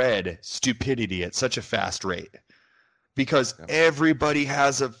bred stupidity at such a fast rate. Because everybody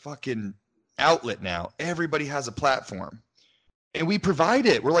has a fucking outlet now. Everybody has a platform. And we provide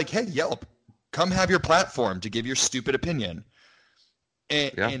it. We're like, hey, Yelp, come have your platform to give your stupid opinion.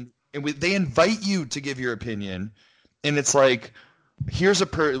 And they invite you to give your opinion. And it's like, here's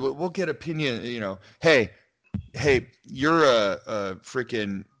we'll get opinion, hey, you're a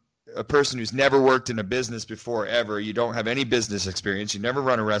freaking a person who's never worked in a business before ever. You don't have any business experience. You never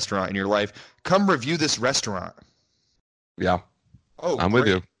run a restaurant in your life. Come review this restaurant. Yeah. Oh, I'm with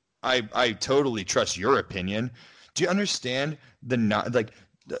you. I totally trust your opinion. Do you understand the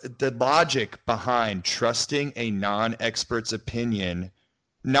logic behind trusting a non-expert's opinion?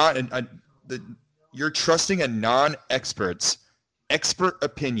 You're trusting a non-expert's expert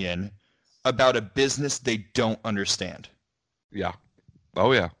opinion about a business they don't understand. Yeah.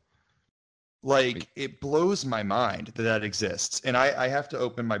 Oh yeah. Like, it blows my mind that exists. And I have to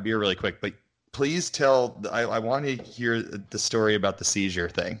open my beer really quick, but please tell. I want to hear the story about the seizure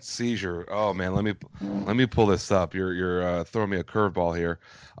thing. Seizure. Oh man, let me pull this up. You're throwing me a curveball here.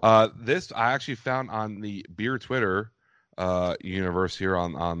 This I actually found on the beer Twitter universe here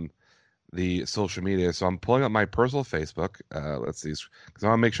on the social media. So I'm pulling up my personal Facebook. Let's see, because I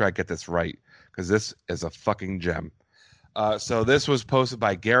want to make sure I get this right, because this is a fucking gem. So this was posted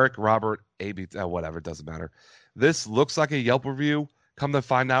by Garrick Robert AB. Whatever, it doesn't matter. This looks like a Yelp review. Come to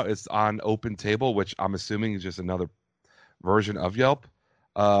find out, it's on Open Table, which I'm assuming is just another version of Yelp.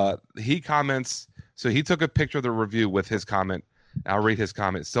 He comments. So he took a picture of the review with his comment. I'll read his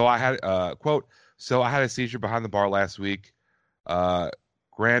comment. So I had quote. So I had a seizure behind the bar last week.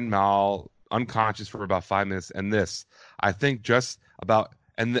 Grand mal, unconscious for about 5 minutes, and this. I think this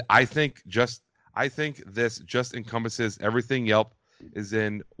just encompasses everything Yelp is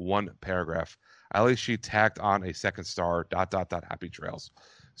in one paragraph. At least she tacked on a second star, ... happy trails.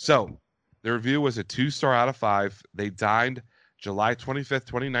 So the review was a 2-star out of 5. They dined July 25th,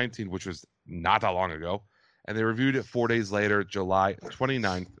 2019, which was not that long ago. And they reviewed it 4 days later, July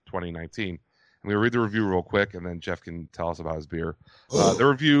 29th, 2019. And we read the review real quick, and then Jeff can tell us about his beer. The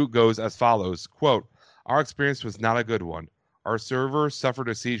review goes as follows. Quote, our experience was not a good one. Our server suffered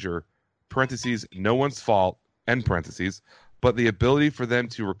a seizure, parentheses, no one's fault, end parentheses, but the ability for them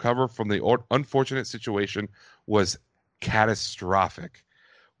to recover from the unfortunate situation was catastrophic.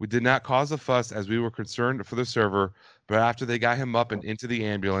 We did not cause a fuss as we were concerned for the server, but after they got him up and into the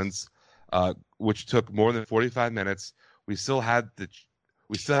ambulance, which took more than 45 minutes, we still had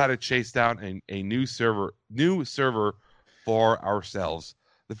to chase down a new server for ourselves.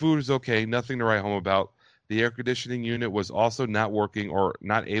 The food was okay, nothing to write home about. The air conditioning unit was also not working or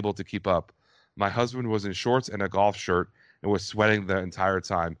not able to keep up. My husband was in shorts and a golf shirt and was sweating the entire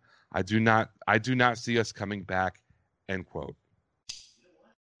time. I do not see us coming back, end quote.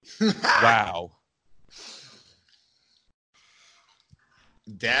 Wow.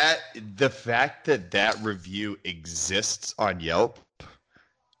 The fact that review exists on Yelp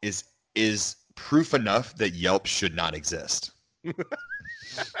is proof enough that Yelp should not exist.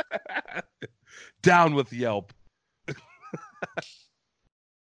 Down with Yelp.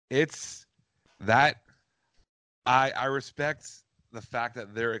 It's that I respect the fact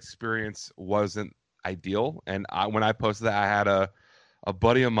that their experience wasn't ideal. And when I posted that, I had a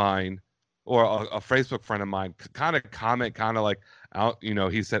buddy of mine or a Facebook friend of mine kind of comment, kind of like,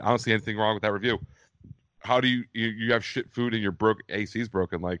 he said, I don't see anything wrong with that review. How do you have shit food and your AC's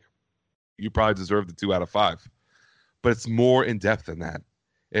broken? Like, you probably deserve the 2 out of 5. But it's more in depth than that.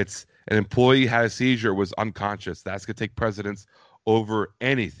 It's an employee had a seizure, was unconscious. That's going to take precedence over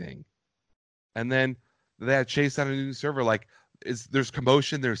anything. And then they had chased down a new server. Like, there's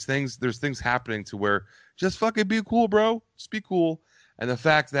commotion, there's things happening to where just fucking be cool, bro. Just be cool. And the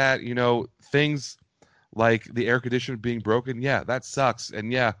fact that, things like the air conditioner being broken, yeah, that sucks.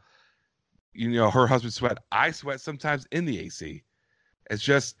 And yeah, her husband sweat. I sweat sometimes in the AC. It's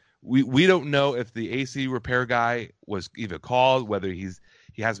just we don't know if the AC repair guy was even called, whether he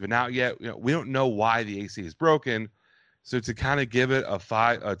hasn't been out yet. We don't know why the AC is broken. So to kind of give it a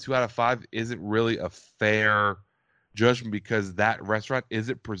 2 out of 5 isn't really a fair judgment, because that restaurant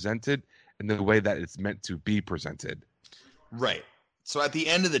isn't presented in the way that it's meant to be presented. Right. So at the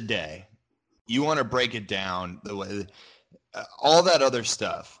end of the day, you want to break it down the way, all that other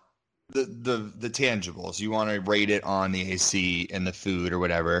stuff, the tangibles, you want to rate it on the AC and the food or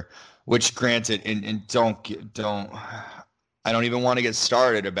whatever, which granted, and I don't even want to get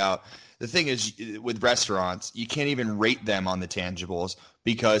started about. The thing is, with restaurants, you can't even rate them on the tangibles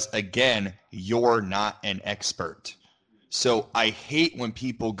because, again, you're not an expert. So I hate when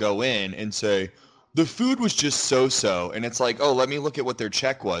people go in and say, the food was just so-so. And it's like, oh, let me look at what their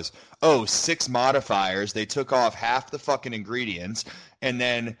check was. Oh, 6 modifiers. They took off half the fucking ingredients. And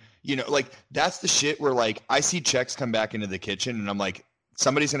then, that's the shit where, like, I see checks come back into the kitchen and I'm like,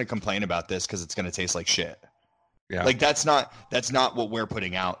 somebody's going to complain about this because it's going to taste like shit. Yeah. Like, that's not what we're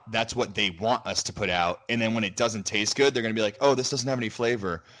putting out. That's what they want us to put out. And then when it doesn't taste good, they're going to be like, oh, this doesn't have any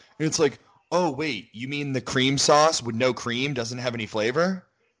flavor. And it's like, oh, wait, you mean the cream sauce with no cream doesn't have any flavor?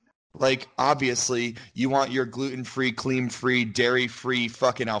 Like, obviously, you want your gluten-free, clean-free, dairy-free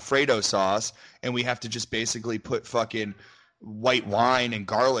fucking Alfredo sauce, and we have to just basically put fucking white wine and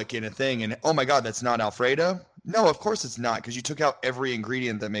garlic in a thing, and oh my God, that's not Alfredo. No, of course it's not, because you took out every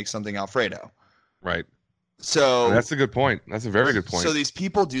ingredient that makes something Alfredo. Right. So That's a good point. That's a very good point. So these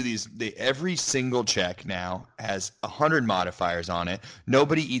people do every single check now has 100 modifiers on it.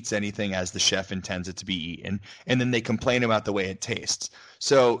 Nobody eats anything as the chef intends it to be eaten, and then they complain about the way it tastes.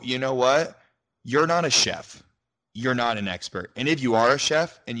 So you know what? You're not a chef. You're not an expert. And if you are a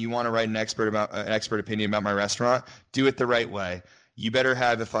chef and you want to write an expert opinion about my restaurant, do it the right way. You better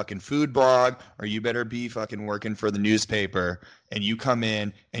have a fucking food blog, or you better be fucking working for the newspaper, and you come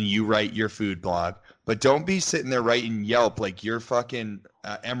in and you write your food blog. But don't be sitting there writing Yelp like you're fucking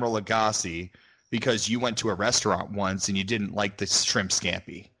Emeril Lagasse because you went to a restaurant once and you didn't like the shrimp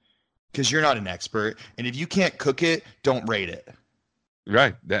scampi, because you're not an expert. And if you can't cook it, don't rate it.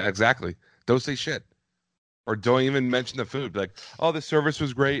 Right. Exactly. Don't say shit. Or don't even mention the food. Like, oh, the service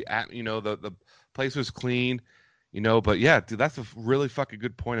was great. The place was clean. But yeah, dude, that's a really fucking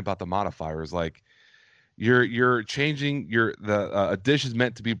good point about the modifiers. Like, you're changing a dish is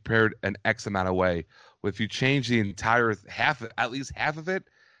meant to be prepared an X amount of way. If you change the entire at least half of it,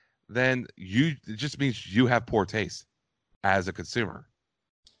 then it just means you have poor taste as a consumer.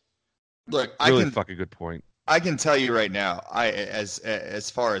 Look, fucking good point. I can tell you right now, as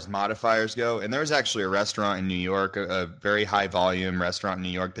far as modifiers go, and there was actually a restaurant in New York, a very high volume restaurant in New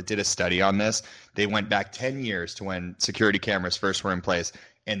York, that did a study on this. They went back 10 years to when security cameras first were in place,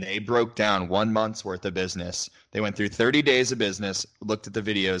 and they broke down 1 month's worth of business. They went through 30 days of business, looked at the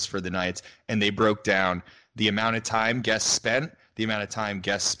videos for the nights, and they broke down the amount of time guests spent, the amount of time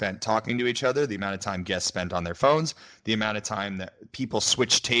guests spent talking to each other, the amount of time guests spent on their phones, the amount of time that people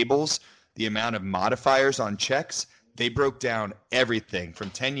switched tables, the amount of modifiers on checks. They broke down everything from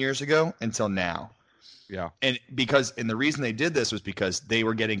 10 years ago until now. Yeah. And the reason they did this was because they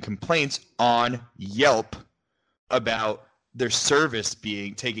were getting complaints on Yelp about their service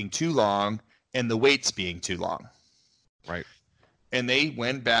taking too long and the waits being too long. Right. And they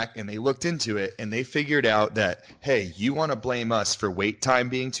went back and they looked into it, and they figured out that, hey, you want to blame us for wait time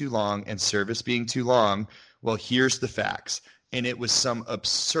being too long and service being too long? Well, here's the facts. And it was some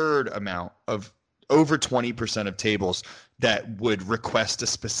absurd amount of over 20% of tables that would request a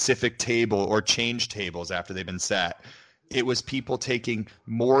specific table or change tables after they've been sat. It was people taking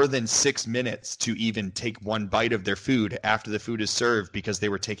more than 6 minutes to even take one bite of their food after the food is served because they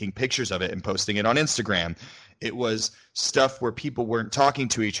were taking pictures of it and posting it on Instagram. It was stuff where people weren't talking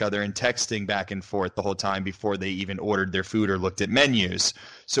to each other and texting back and forth the whole time before they even ordered their food or looked at menus.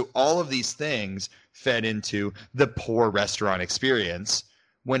 So all of these things fed into the poor restaurant experience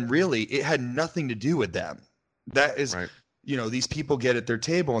when really it had nothing to do with them. That is, right. These people get at their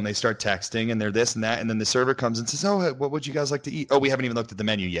table and they start texting and they're this and that. And then the server comes and says, oh, what would you guys like to eat? Oh, we haven't even looked at the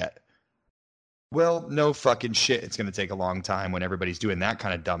menu yet. Well, no fucking shit. It's going to take a long time when everybody's doing that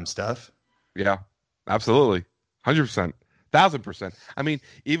kind of dumb stuff. Yeah, absolutely. 100%. 1,000%. I mean,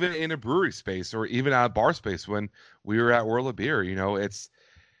 even in a brewery space or even at a bar space, when we were at World of Beer, it's,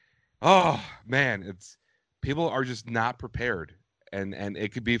 oh man, it's people are just not prepared. And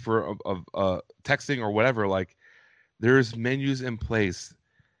it could be for texting or whatever. Like, there's menus in place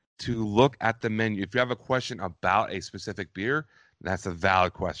to look at the menu. If you have a question about a specific beer, that's a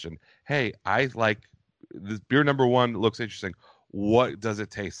valid question. Hey, I like this beer number 1 looks interesting. What does it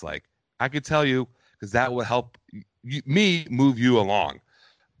taste like? I could tell you, because that will help me move you along.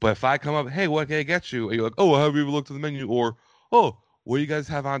 But if I come up, hey, what can I get you? And you're like, oh, have you ever looked at the menu? Or, oh, what do you guys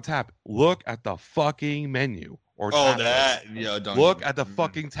have on tap? Look at the fucking menu. Or don't look at the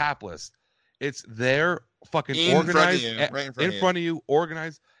fucking tap list. It's there, fucking organized, in front of you,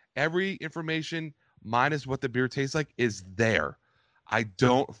 organized. Every information minus what the beer tastes like is there. I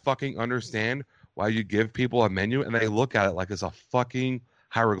don't fucking understand why you give people a menu and they look at it like it's a fucking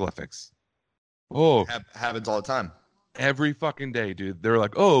hieroglyphics. Oh, happens all the time. Every fucking day, dude. They're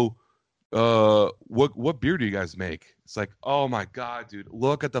like, oh, what beer do you guys make? It's like, oh my God, dude,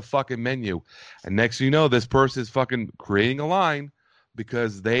 look at the fucking menu. And next thing you know, this person is fucking creating a line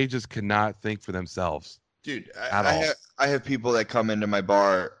because they just cannot think for themselves. Dude, I have people that come into my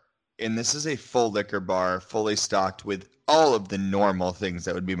bar, and this is a full liquor bar, fully stocked with all of the normal things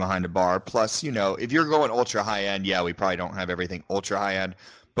that would be behind a bar. Plus, if you're going ultra high end, yeah, we probably don't have everything ultra high end,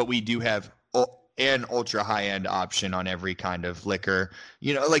 but we do have an ultra high end option on every kind of liquor.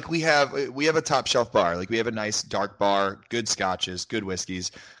 Like we have a top shelf bar. Like we have a nice dark bar, good scotches, good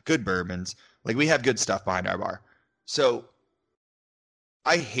whiskeys, good bourbons. Like we have good stuff behind our bar. So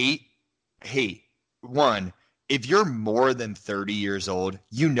I hate one, if you're more than 30 years old,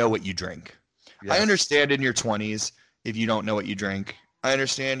 you know what you drink. Yes. I understand in your 20s if you don't know what you drink. I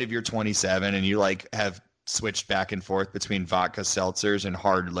understand if you're 27 and you have switched back and forth between vodka seltzers and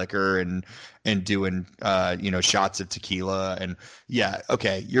hard liquor and doing shots of tequila. And yeah,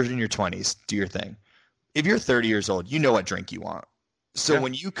 okay, you're in your 20s, do your thing. If you're 30 years old, you know what drink you want. So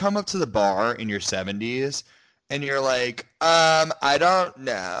when you come up to the bar in your 70s and you're like, I don't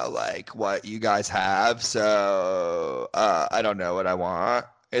know like what you guys have, so I don't know what I want.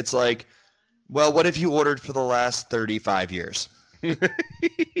 It's like, well, what if you ordered for the last 35 years? Yeah.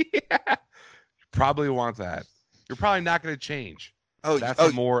 Probably want that. You're probably not going to change.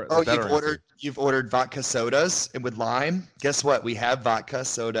 You've ordered vodka sodas and with lime. Guess what? We have vodka,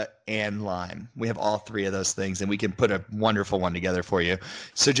 soda, and lime. We have all three of those things, and we can put a wonderful one together for you.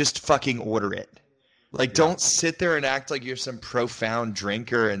 So just fucking order it. Like, don't sit there and act like you're some profound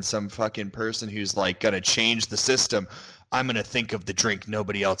drinker and some fucking person who's like gonna change the system. I'm gonna think of the drink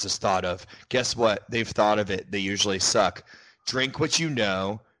nobody else has thought of. Guess what? They've thought of it. They usually suck. Drink what you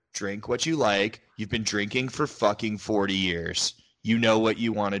know. Drink what you like. You've been drinking for fucking 40 years. You know what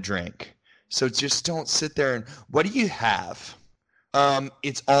you want to drink. So just don't sit there and, what do you have?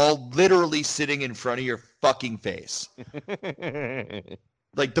 It's all literally sitting in front of your fucking face.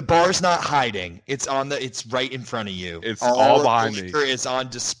 Like, the bar's not hiding. It's right in front of you. It's all behind me. It's on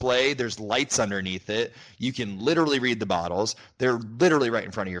display. There's lights underneath it. You can literally read the bottles. They're literally right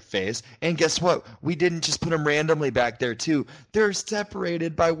in front of your face. And guess what? We didn't just put them randomly back there, too. They're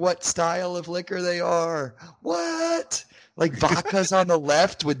separated by what style of liquor they are. What? Like, vodka's on the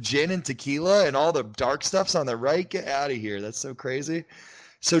left with gin and tequila, and all the dark stuff's on the right? Get out of here. That's so crazy.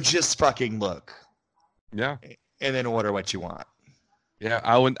 So just fucking look. Yeah. And then order what you want. Yeah,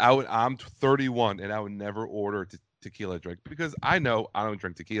 I'm 31 and I would never order tequila drink because I know I don't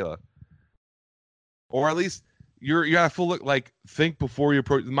drink tequila. Or at least you're at a full look, like, think before you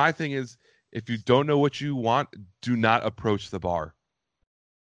approach. My thing is, if you don't know what you want, do not approach the bar.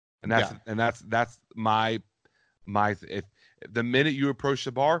 And that's my if the minute you approach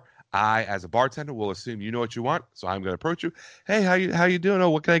the bar, I, as a bartender, will assume you know what you want, so I'm going to approach you. Hey, how you doing? Oh,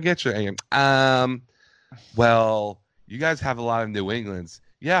 what can I get you? And, well, you guys have a lot of New Englands.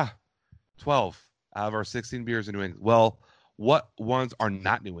 Yeah, 12 out of our 16 beers in New England. Well, what ones are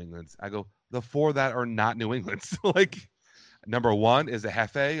not New Englands? I go, the 4 that are not New Englands. Like, number 1 is a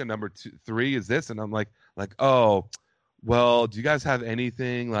Hefe, and number 3 is this. And I'm like, oh, well, do you guys have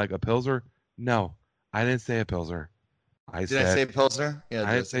anything like a Pilsner? No, I didn't say a Pilsner. Did I say Pilsner? Yeah,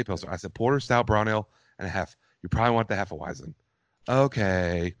 I didn't say Pilsner. I said Porter, Stout, Brown Ale, and a Hef. You probably want the Hefeweizen.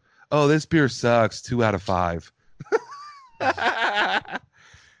 Okay. Oh, this beer sucks. 2 out of 5.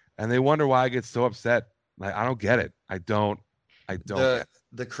 And they wonder why I get so upset. Like, I don't get it. I don't. The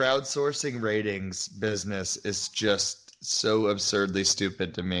crowdsourcing ratings business is just so absurdly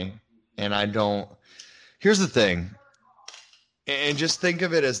stupid to me. And I don't. Here's the thing. And just think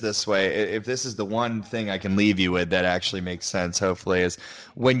of it as this way. If this is the one thing I can leave you with that actually makes sense, hopefully, is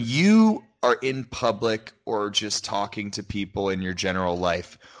when you are in public or just talking to people in your general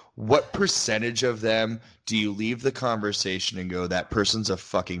life, what percentage of them do you leave the conversation and go, that person's a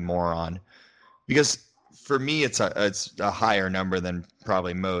fucking moron? Because for me, it's a higher number than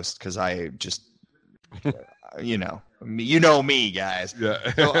probably most, because I just, you know me, guys.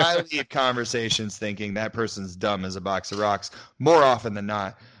 Yeah. So I leave conversations thinking that person's dumb as a box of rocks more often than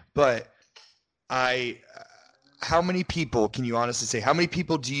not. But how many people, can you honestly say, how many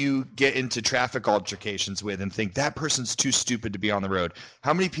people do you get into traffic altercations with and think that person's too stupid to be on the road?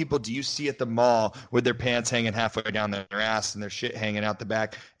 How many people do you see at the mall with their pants hanging halfway down their ass and their shit hanging out the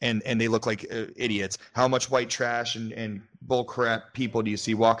back and they look like idiots? How much white trash and bull crap people do you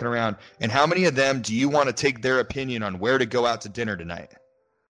see walking around? And how many of them do you want to take their opinion on where to go out to dinner tonight?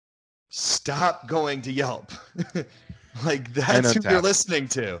 Stop going to Yelp. Like, that's who you're listening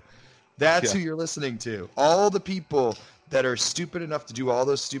to. That's who you're listening to. All the people that are stupid enough to do all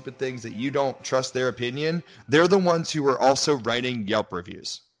those stupid things that you don't trust their opinion, they're the ones who are also writing Yelp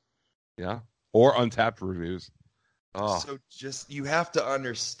reviews. Yeah. Or Untapped reviews. Oh. So just, you have to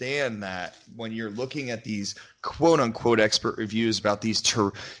understand that when you're looking at these quote unquote expert reviews about these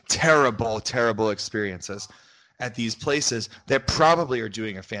terrible, terrible experiences at these places that probably are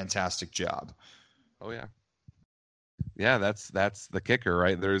doing a fantastic job. Oh, yeah. Yeah, that's the kicker,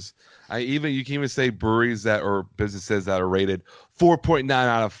 right? You can even say breweries that or businesses that are rated 4.9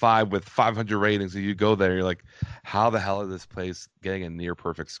 out of 5 with 500 ratings. And you go there, you're like, how the hell is this place getting a near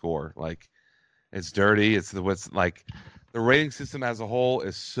perfect score? Like, it's dirty. What's like the rating system as a whole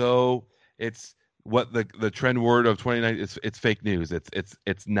is so. It's what the trend word of 2019. It's fake news.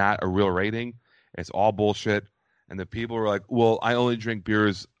 It's not a real rating. It's all bullshit. And the people are like, well, I only drink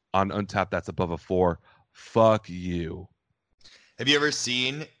beers on Untapped that's above a 4. Fuck you. Have you ever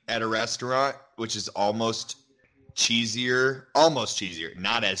seen at a restaurant, which is almost cheesier,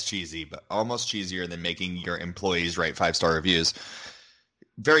 not as cheesy, but almost cheesier than making your employees write 5-star reviews.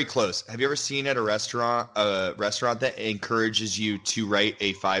 Very close. Have you ever seen at a restaurant that encourages you to write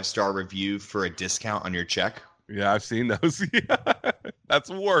a 5-star review for a discount on your check? Yeah, I've seen those. Yeah. That's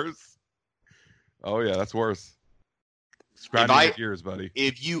worse. Oh yeah, that's worse. Grinding your gears, buddy.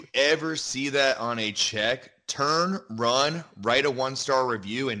 If you ever see that on a check, run, write a 1-star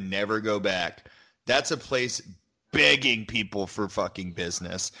review, and never go back. That's a place begging people for fucking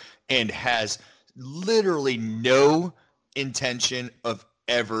business and has literally no intention of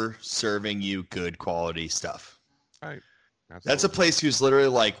ever serving you good quality stuff. Right. Absolutely. That's a place who's literally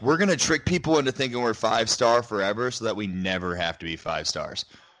like, we're going to trick people into thinking we're 5-star forever so that we never have to be 5 stars.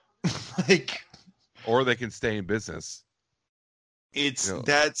 Or they can stay in business.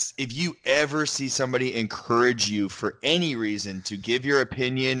 That's if you ever see somebody encourage you for any reason to give your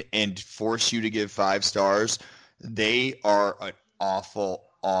opinion and force you to give 5 stars, they are an awful,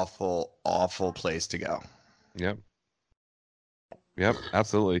 awful, awful place to go. Yep,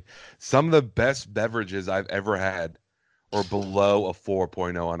 absolutely. Some of the best beverages I've ever had are below a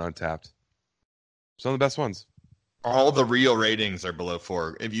 4.0 on Untapped. Some of the best ones. All the real ratings are below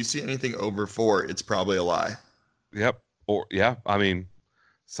 4. If you see anything over 4, it's probably a lie. Yep. Or yeah, I mean,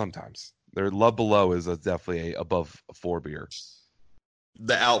 sometimes their Love Below is definitely above a 4 beer.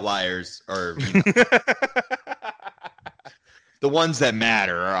 The outliers are the ones that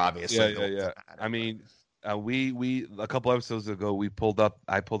matter are obviously. Yeah. I mean, we a couple episodes ago I pulled up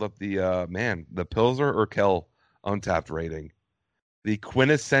the Pilsner Urquell Untapped rating, the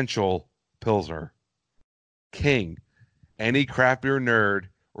quintessential Pilsner king. Any craft beer nerd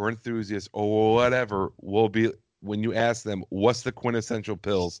or enthusiast or whatever will be. When you ask them, what's the quintessential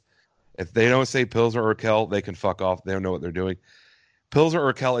Pils? If they don't say Pilsner Urquell, they can fuck off. They don't know what they're doing. Pilsner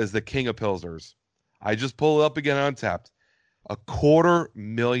Urquell is the king of Pilsners. I just pulled it up again on Untapped.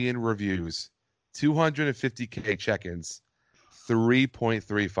 250,000 reviews, 250K check-ins,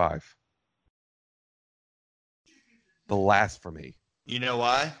 3.35. Blasphemy. You know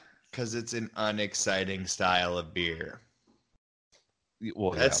why? Because it's an unexciting style of beer.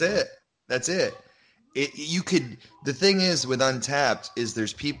 Well, That's it. The thing is with Untapped is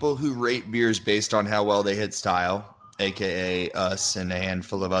there's people who rate beers based on how well they hit style, aka us and a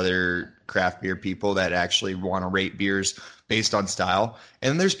handful of other craft beer people that actually want to rate beers based on style.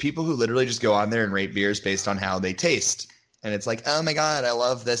 And then there's people who literally just go on there and rate beers based on how they taste. And it's like, oh my God, I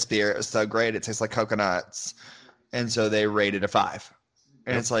love this beer. It's so great. It tastes like coconuts. And so they rate it a 5.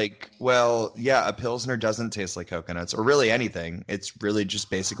 And it's like, well, yeah, a Pilsner doesn't taste like coconuts or really anything. It's really just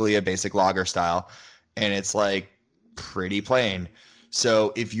basically a basic lager style. And it's like pretty plain.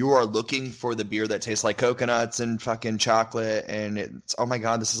 So if you are looking for the beer that tastes like coconuts and fucking chocolate and it's, oh my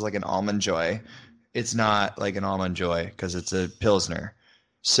God, this is like an Almond Joy. It's not like an Almond Joy because it's a Pilsner.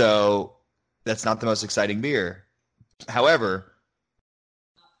 So that's not the most exciting beer. However,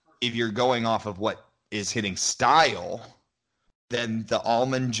 if you're going off of what is hitting style, then the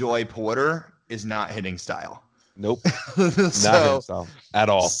Almond Joy Porter is not hitting style. Nope. Not hitting style at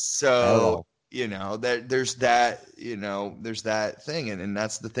all. So, there's that thing. And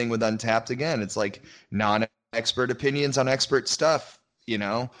that's the thing with Untapped again. It's like non-expert opinions on expert stuff,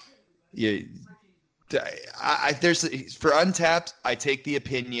 For Untapped, I take the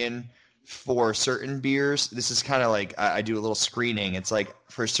opinion for certain beers. This is kind of like I do a little screening. It's like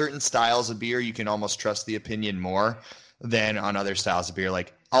for certain styles of beer, you can almost trust the opinion more than on other styles of beer.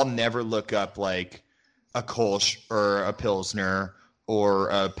 Like I'll never look up like a Kolsch or a Pilsner or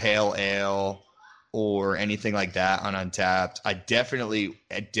a Pale Ale or anything like that on Untapped. I definitely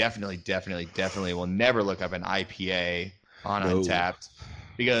will never look up an IPA on Untapped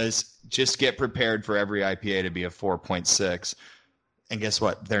because just get prepared for every IPA to be a 4.6. And guess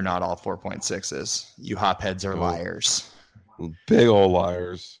what? They're not all 4.6s. You hopheads are liars. Big old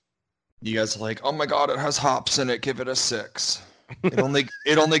liars. You guys are like, oh my God, it has hops in it. Give it a 6. It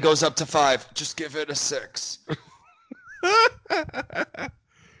only goes up to 5. Just give it a 6.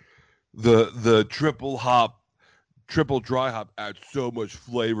 The triple dry hop adds so much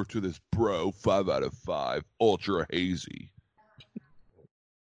flavor to this, bro. 5 out of 5. Ultra hazy.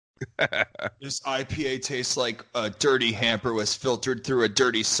 This IPA tastes like a dirty hamper was filtered through a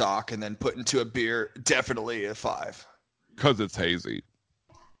dirty sock and then put into a beer. Definitely a 5. Because it's hazy.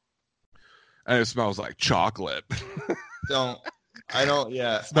 And it smells like chocolate. Smells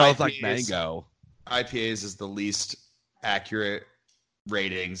IPAs, like mango. IPAs is the least accurate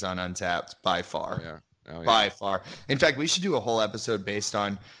ratings on Untapped by far. Oh, yeah. By far. In fact, we should do a whole episode based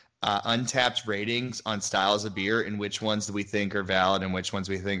on Untapped ratings on styles of beer and which ones do we think are valid and which ones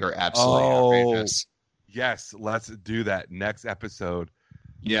we think are absolutely outrageous. Yes, let's do that next episode.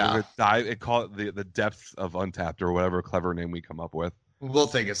 Yeah, we're gonna dive and call it the depths of Untapped or whatever clever name we come up with. we'll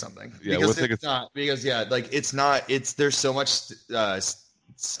think of something. Yeah, because we'll think it's not because like it's not. It's there's so much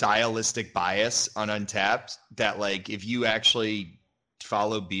stylistic bias on Untapped that like if you actually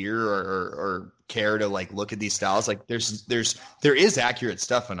follow beer or care to like look at these styles, like there is accurate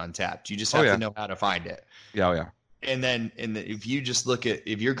stuff on Untapped. You just have to know how to find it. Yeah. And then if you just look at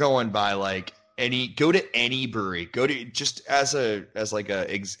if you're going by like go to any brewery, go to just as like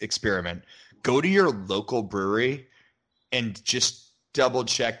a experiment, go to your local brewery and just double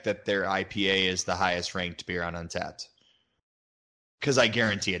check that their IPA is the highest ranked beer on Untapped. Because I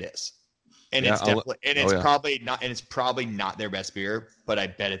guarantee it is. And it's definitely it's probably not their best beer, but I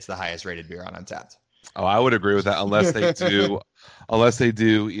bet it's the highest rated beer on Untapped. Oh, I would agree with that unless they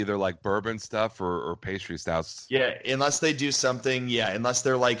do either like bourbon stuff or pastry stouts. Yeah, unless they do something, unless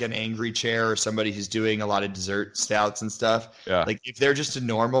they're like an Angry Chair or somebody who's doing a lot of dessert stouts and stuff. Yeah. Like if they're just a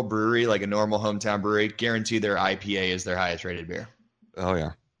normal brewery, like a normal hometown brewery, guarantee their IPA is their highest rated beer. Oh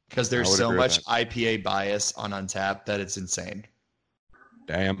yeah. Because there's so much IPA bias on Untapped that it's insane.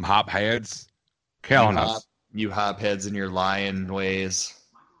 Damn hop heads. Killing us. You hop heads in your lion ways.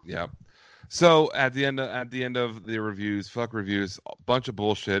 Yep. So at the end of the reviews, fuck reviews, a bunch of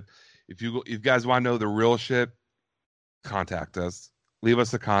bullshit. If you guys want to know the real shit, contact us. Leave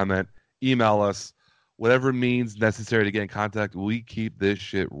us a comment. Email us. Whatever means necessary to get in contact. We keep this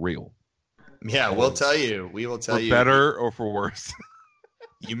shit real. Yeah, we'll tell you. We will tell you. For better or for worse.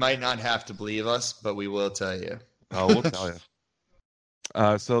 You might not have to believe us, but we will tell you. Oh, we'll tell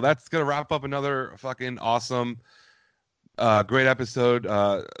you. So that's gonna wrap up another fucking awesome. Great episode.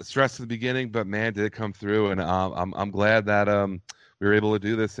 Stress at the beginning, but man, did it come through, and I'm glad that we were able to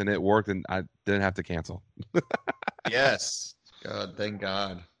do this and it worked, and I didn't have to cancel. Yes, God, thank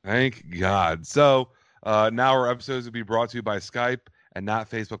God. Thank God. So now our episodes will be brought to you by Skype and not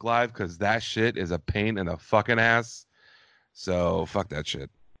Facebook Live because that shit is a pain in the fucking ass. So fuck that shit.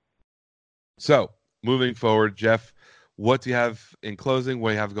 So moving forward, Jeff, what do you have in closing?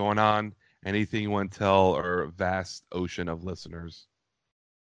 What do you have going on? Anything you want to tell our vast ocean of listeners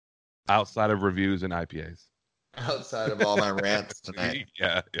outside of reviews and IPAs? Outside of all my rants tonight.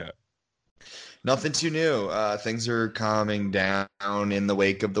 Yeah. Nothing too new. Things are calming down in the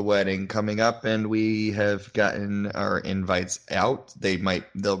wake of the wedding coming up, and we have gotten our invites out.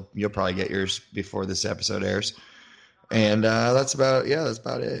 You'll probably get yours before this episode airs. And that's about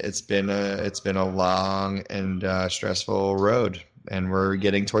it. It's been a long and stressful road. And we're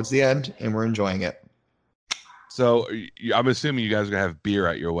getting towards the end, and we're enjoying it. So I'm assuming you guys are going to have beer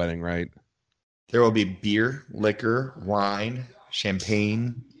at your wedding, right? There will be beer, liquor, wine,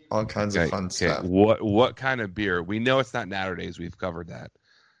 champagne, all kinds of fun stuff. What kind of beer? We know it's not Naturdays. We've covered that.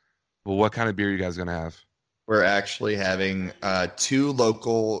 But what kind of beer are you guys going to have? We're actually having 2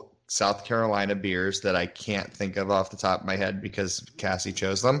 local South Carolina beers that I can't think of off the top of my head because Cassie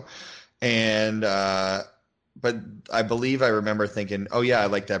chose them. And but I believe I remember thinking, oh yeah, I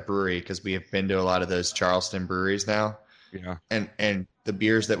like that brewery because we have been to a lot of those Charleston breweries now. Yeah. And the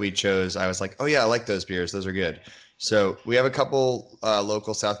beers that we chose, I was like, oh yeah, I like those beers. Those are good. So we have a couple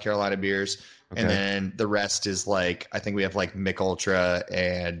local South Carolina beers. Okay. And then the rest is like, I think we have like Mich Ultra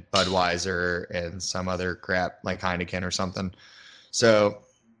and Budweiser and some other crap like Heineken or something. So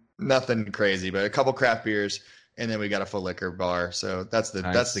nothing crazy, but a couple craft beers. And then we got a full liquor bar, so that's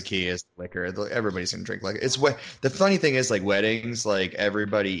the key is liquor. Everybody's gonna drink liquor. It's the funny thing is like weddings, like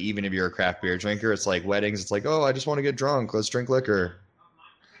everybody, even if you're a craft beer drinker, it's like weddings. It's like, oh, I just want to get drunk. Let's drink liquor.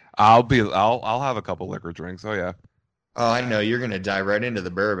 I'll have a couple liquor drinks. Oh yeah. Oh, I know you're gonna dive right into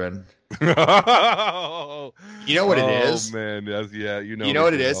the bourbon. You know what it is? Oh man, yeah, you know. You know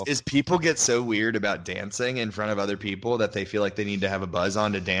what it is people get so weird about dancing in front of other people that they feel like they need to have a buzz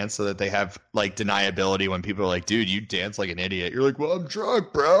on to dance so that they have like deniability when people are like, dude, you dance like an idiot. You're like, well, I'm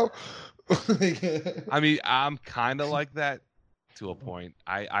drunk, bro. I mean, I'm kind of like that to a point.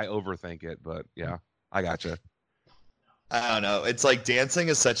 I overthink it, but yeah, I gotcha. I don't know. It's like dancing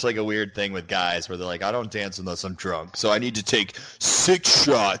is such like a weird thing with guys where they're like, I don't dance unless I'm drunk. So I need to take 6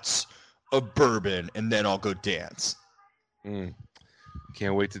 shots of bourbon and then I'll go dance.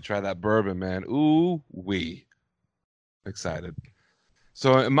 Can't wait to try that bourbon, man. Ooh wee. Excited.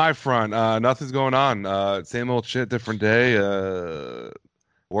 So in my front, nothing's going on. Same old shit, different day.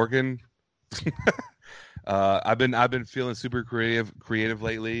 Working. I've been feeling super creative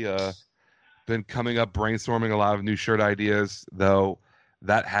lately. Been coming up brainstorming a lot of new shirt ideas, though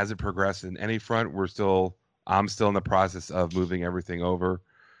that hasn't progressed in any front. I'm still in the process of moving everything over.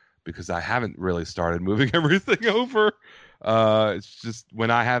 because I haven't really started moving everything over. It's just when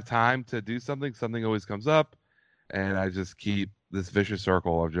I have time to do something, something always comes up, and I just keep this vicious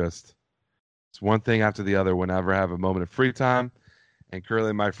circle of just it's one thing after the other whenever I have a moment of free time. And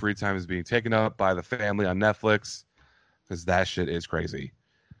currently my free time is being taken up by The Family on Netflix because that shit is crazy.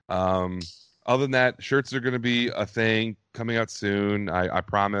 Other than that, shirts are going to be a thing coming out soon, I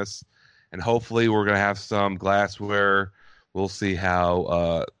promise. And hopefully we're going to have some glassware. We'll see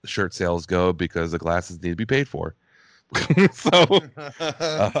how shirt sales go because the glasses need to be paid for. So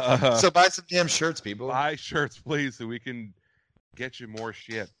buy some damn shirts, people. Buy shirts, please, so we can get you more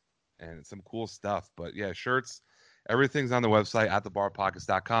shit and some cool stuff. But yeah, shirts, everything's on the website at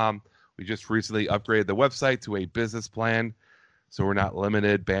thebarpodcast.com. We just recently upgraded the website to a business plan, so we're not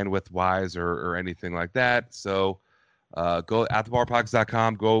limited bandwidth-wise or anything like that. So go at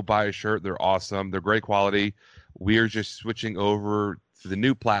thebarpodcast.com, go buy a shirt. They're awesome. They're great quality. We're just switching over to the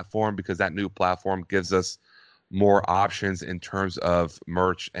new platform because that new platform gives us more options in terms of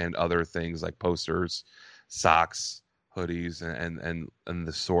merch and other things like posters, socks, hoodies, and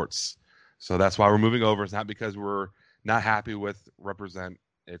the sorts. So that's why we're moving over. It's not because we're not happy with Represent.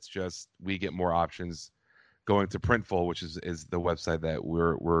 It's just we get more options going to Printful, which is the website that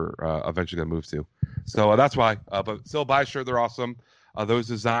we're eventually going to move to. So that's why. But still buy a shirt. They're awesome. Those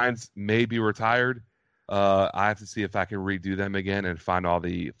designs may be retired. I have to see if I can redo them again and find all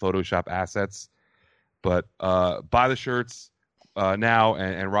the Photoshop assets. But buy the shirts now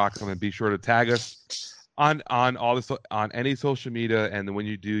and rock them, and be sure to tag us on all this on any social media. And then when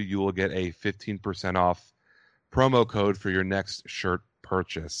you do, you will get a 15% off promo code for your next shirt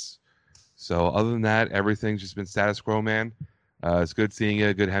purchase. So other than that, everything's just been status quo, man. It's good seeing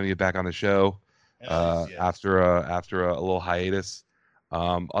you. Good having you back on the show after a little hiatus.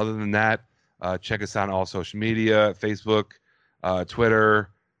 Other than that, check us out on all social media: Facebook,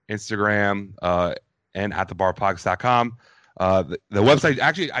 Twitter, Instagram, and at thebarpodcast.com. The website,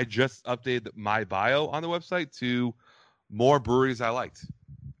 actually, I just updated my bio on the website to more breweries I liked.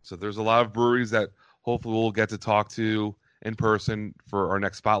 So there's a lot of breweries that hopefully we'll get to talk to in person for our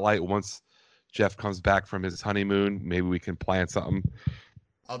next spotlight. Once Jeff comes back from his honeymoon, maybe we can plan something.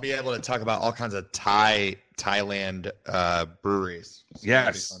 I'll be able to talk about all kinds of Thailand breweries. So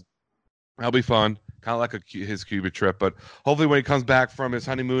yes. That'll be fun. Kind of like his Cuba trip. But hopefully when he comes back from his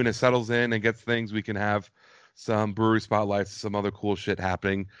honeymoon and settles in and gets things, we can have some brewery spotlights, some other cool shit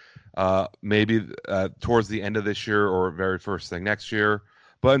happening. Maybe towards the end of this year or very first thing next year.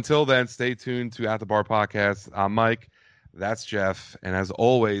 But until then, stay tuned to At the Bar Podcast. I'm Mike. That's Jeff. And as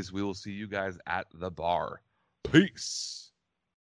always, we will see you guys at the bar. Peace.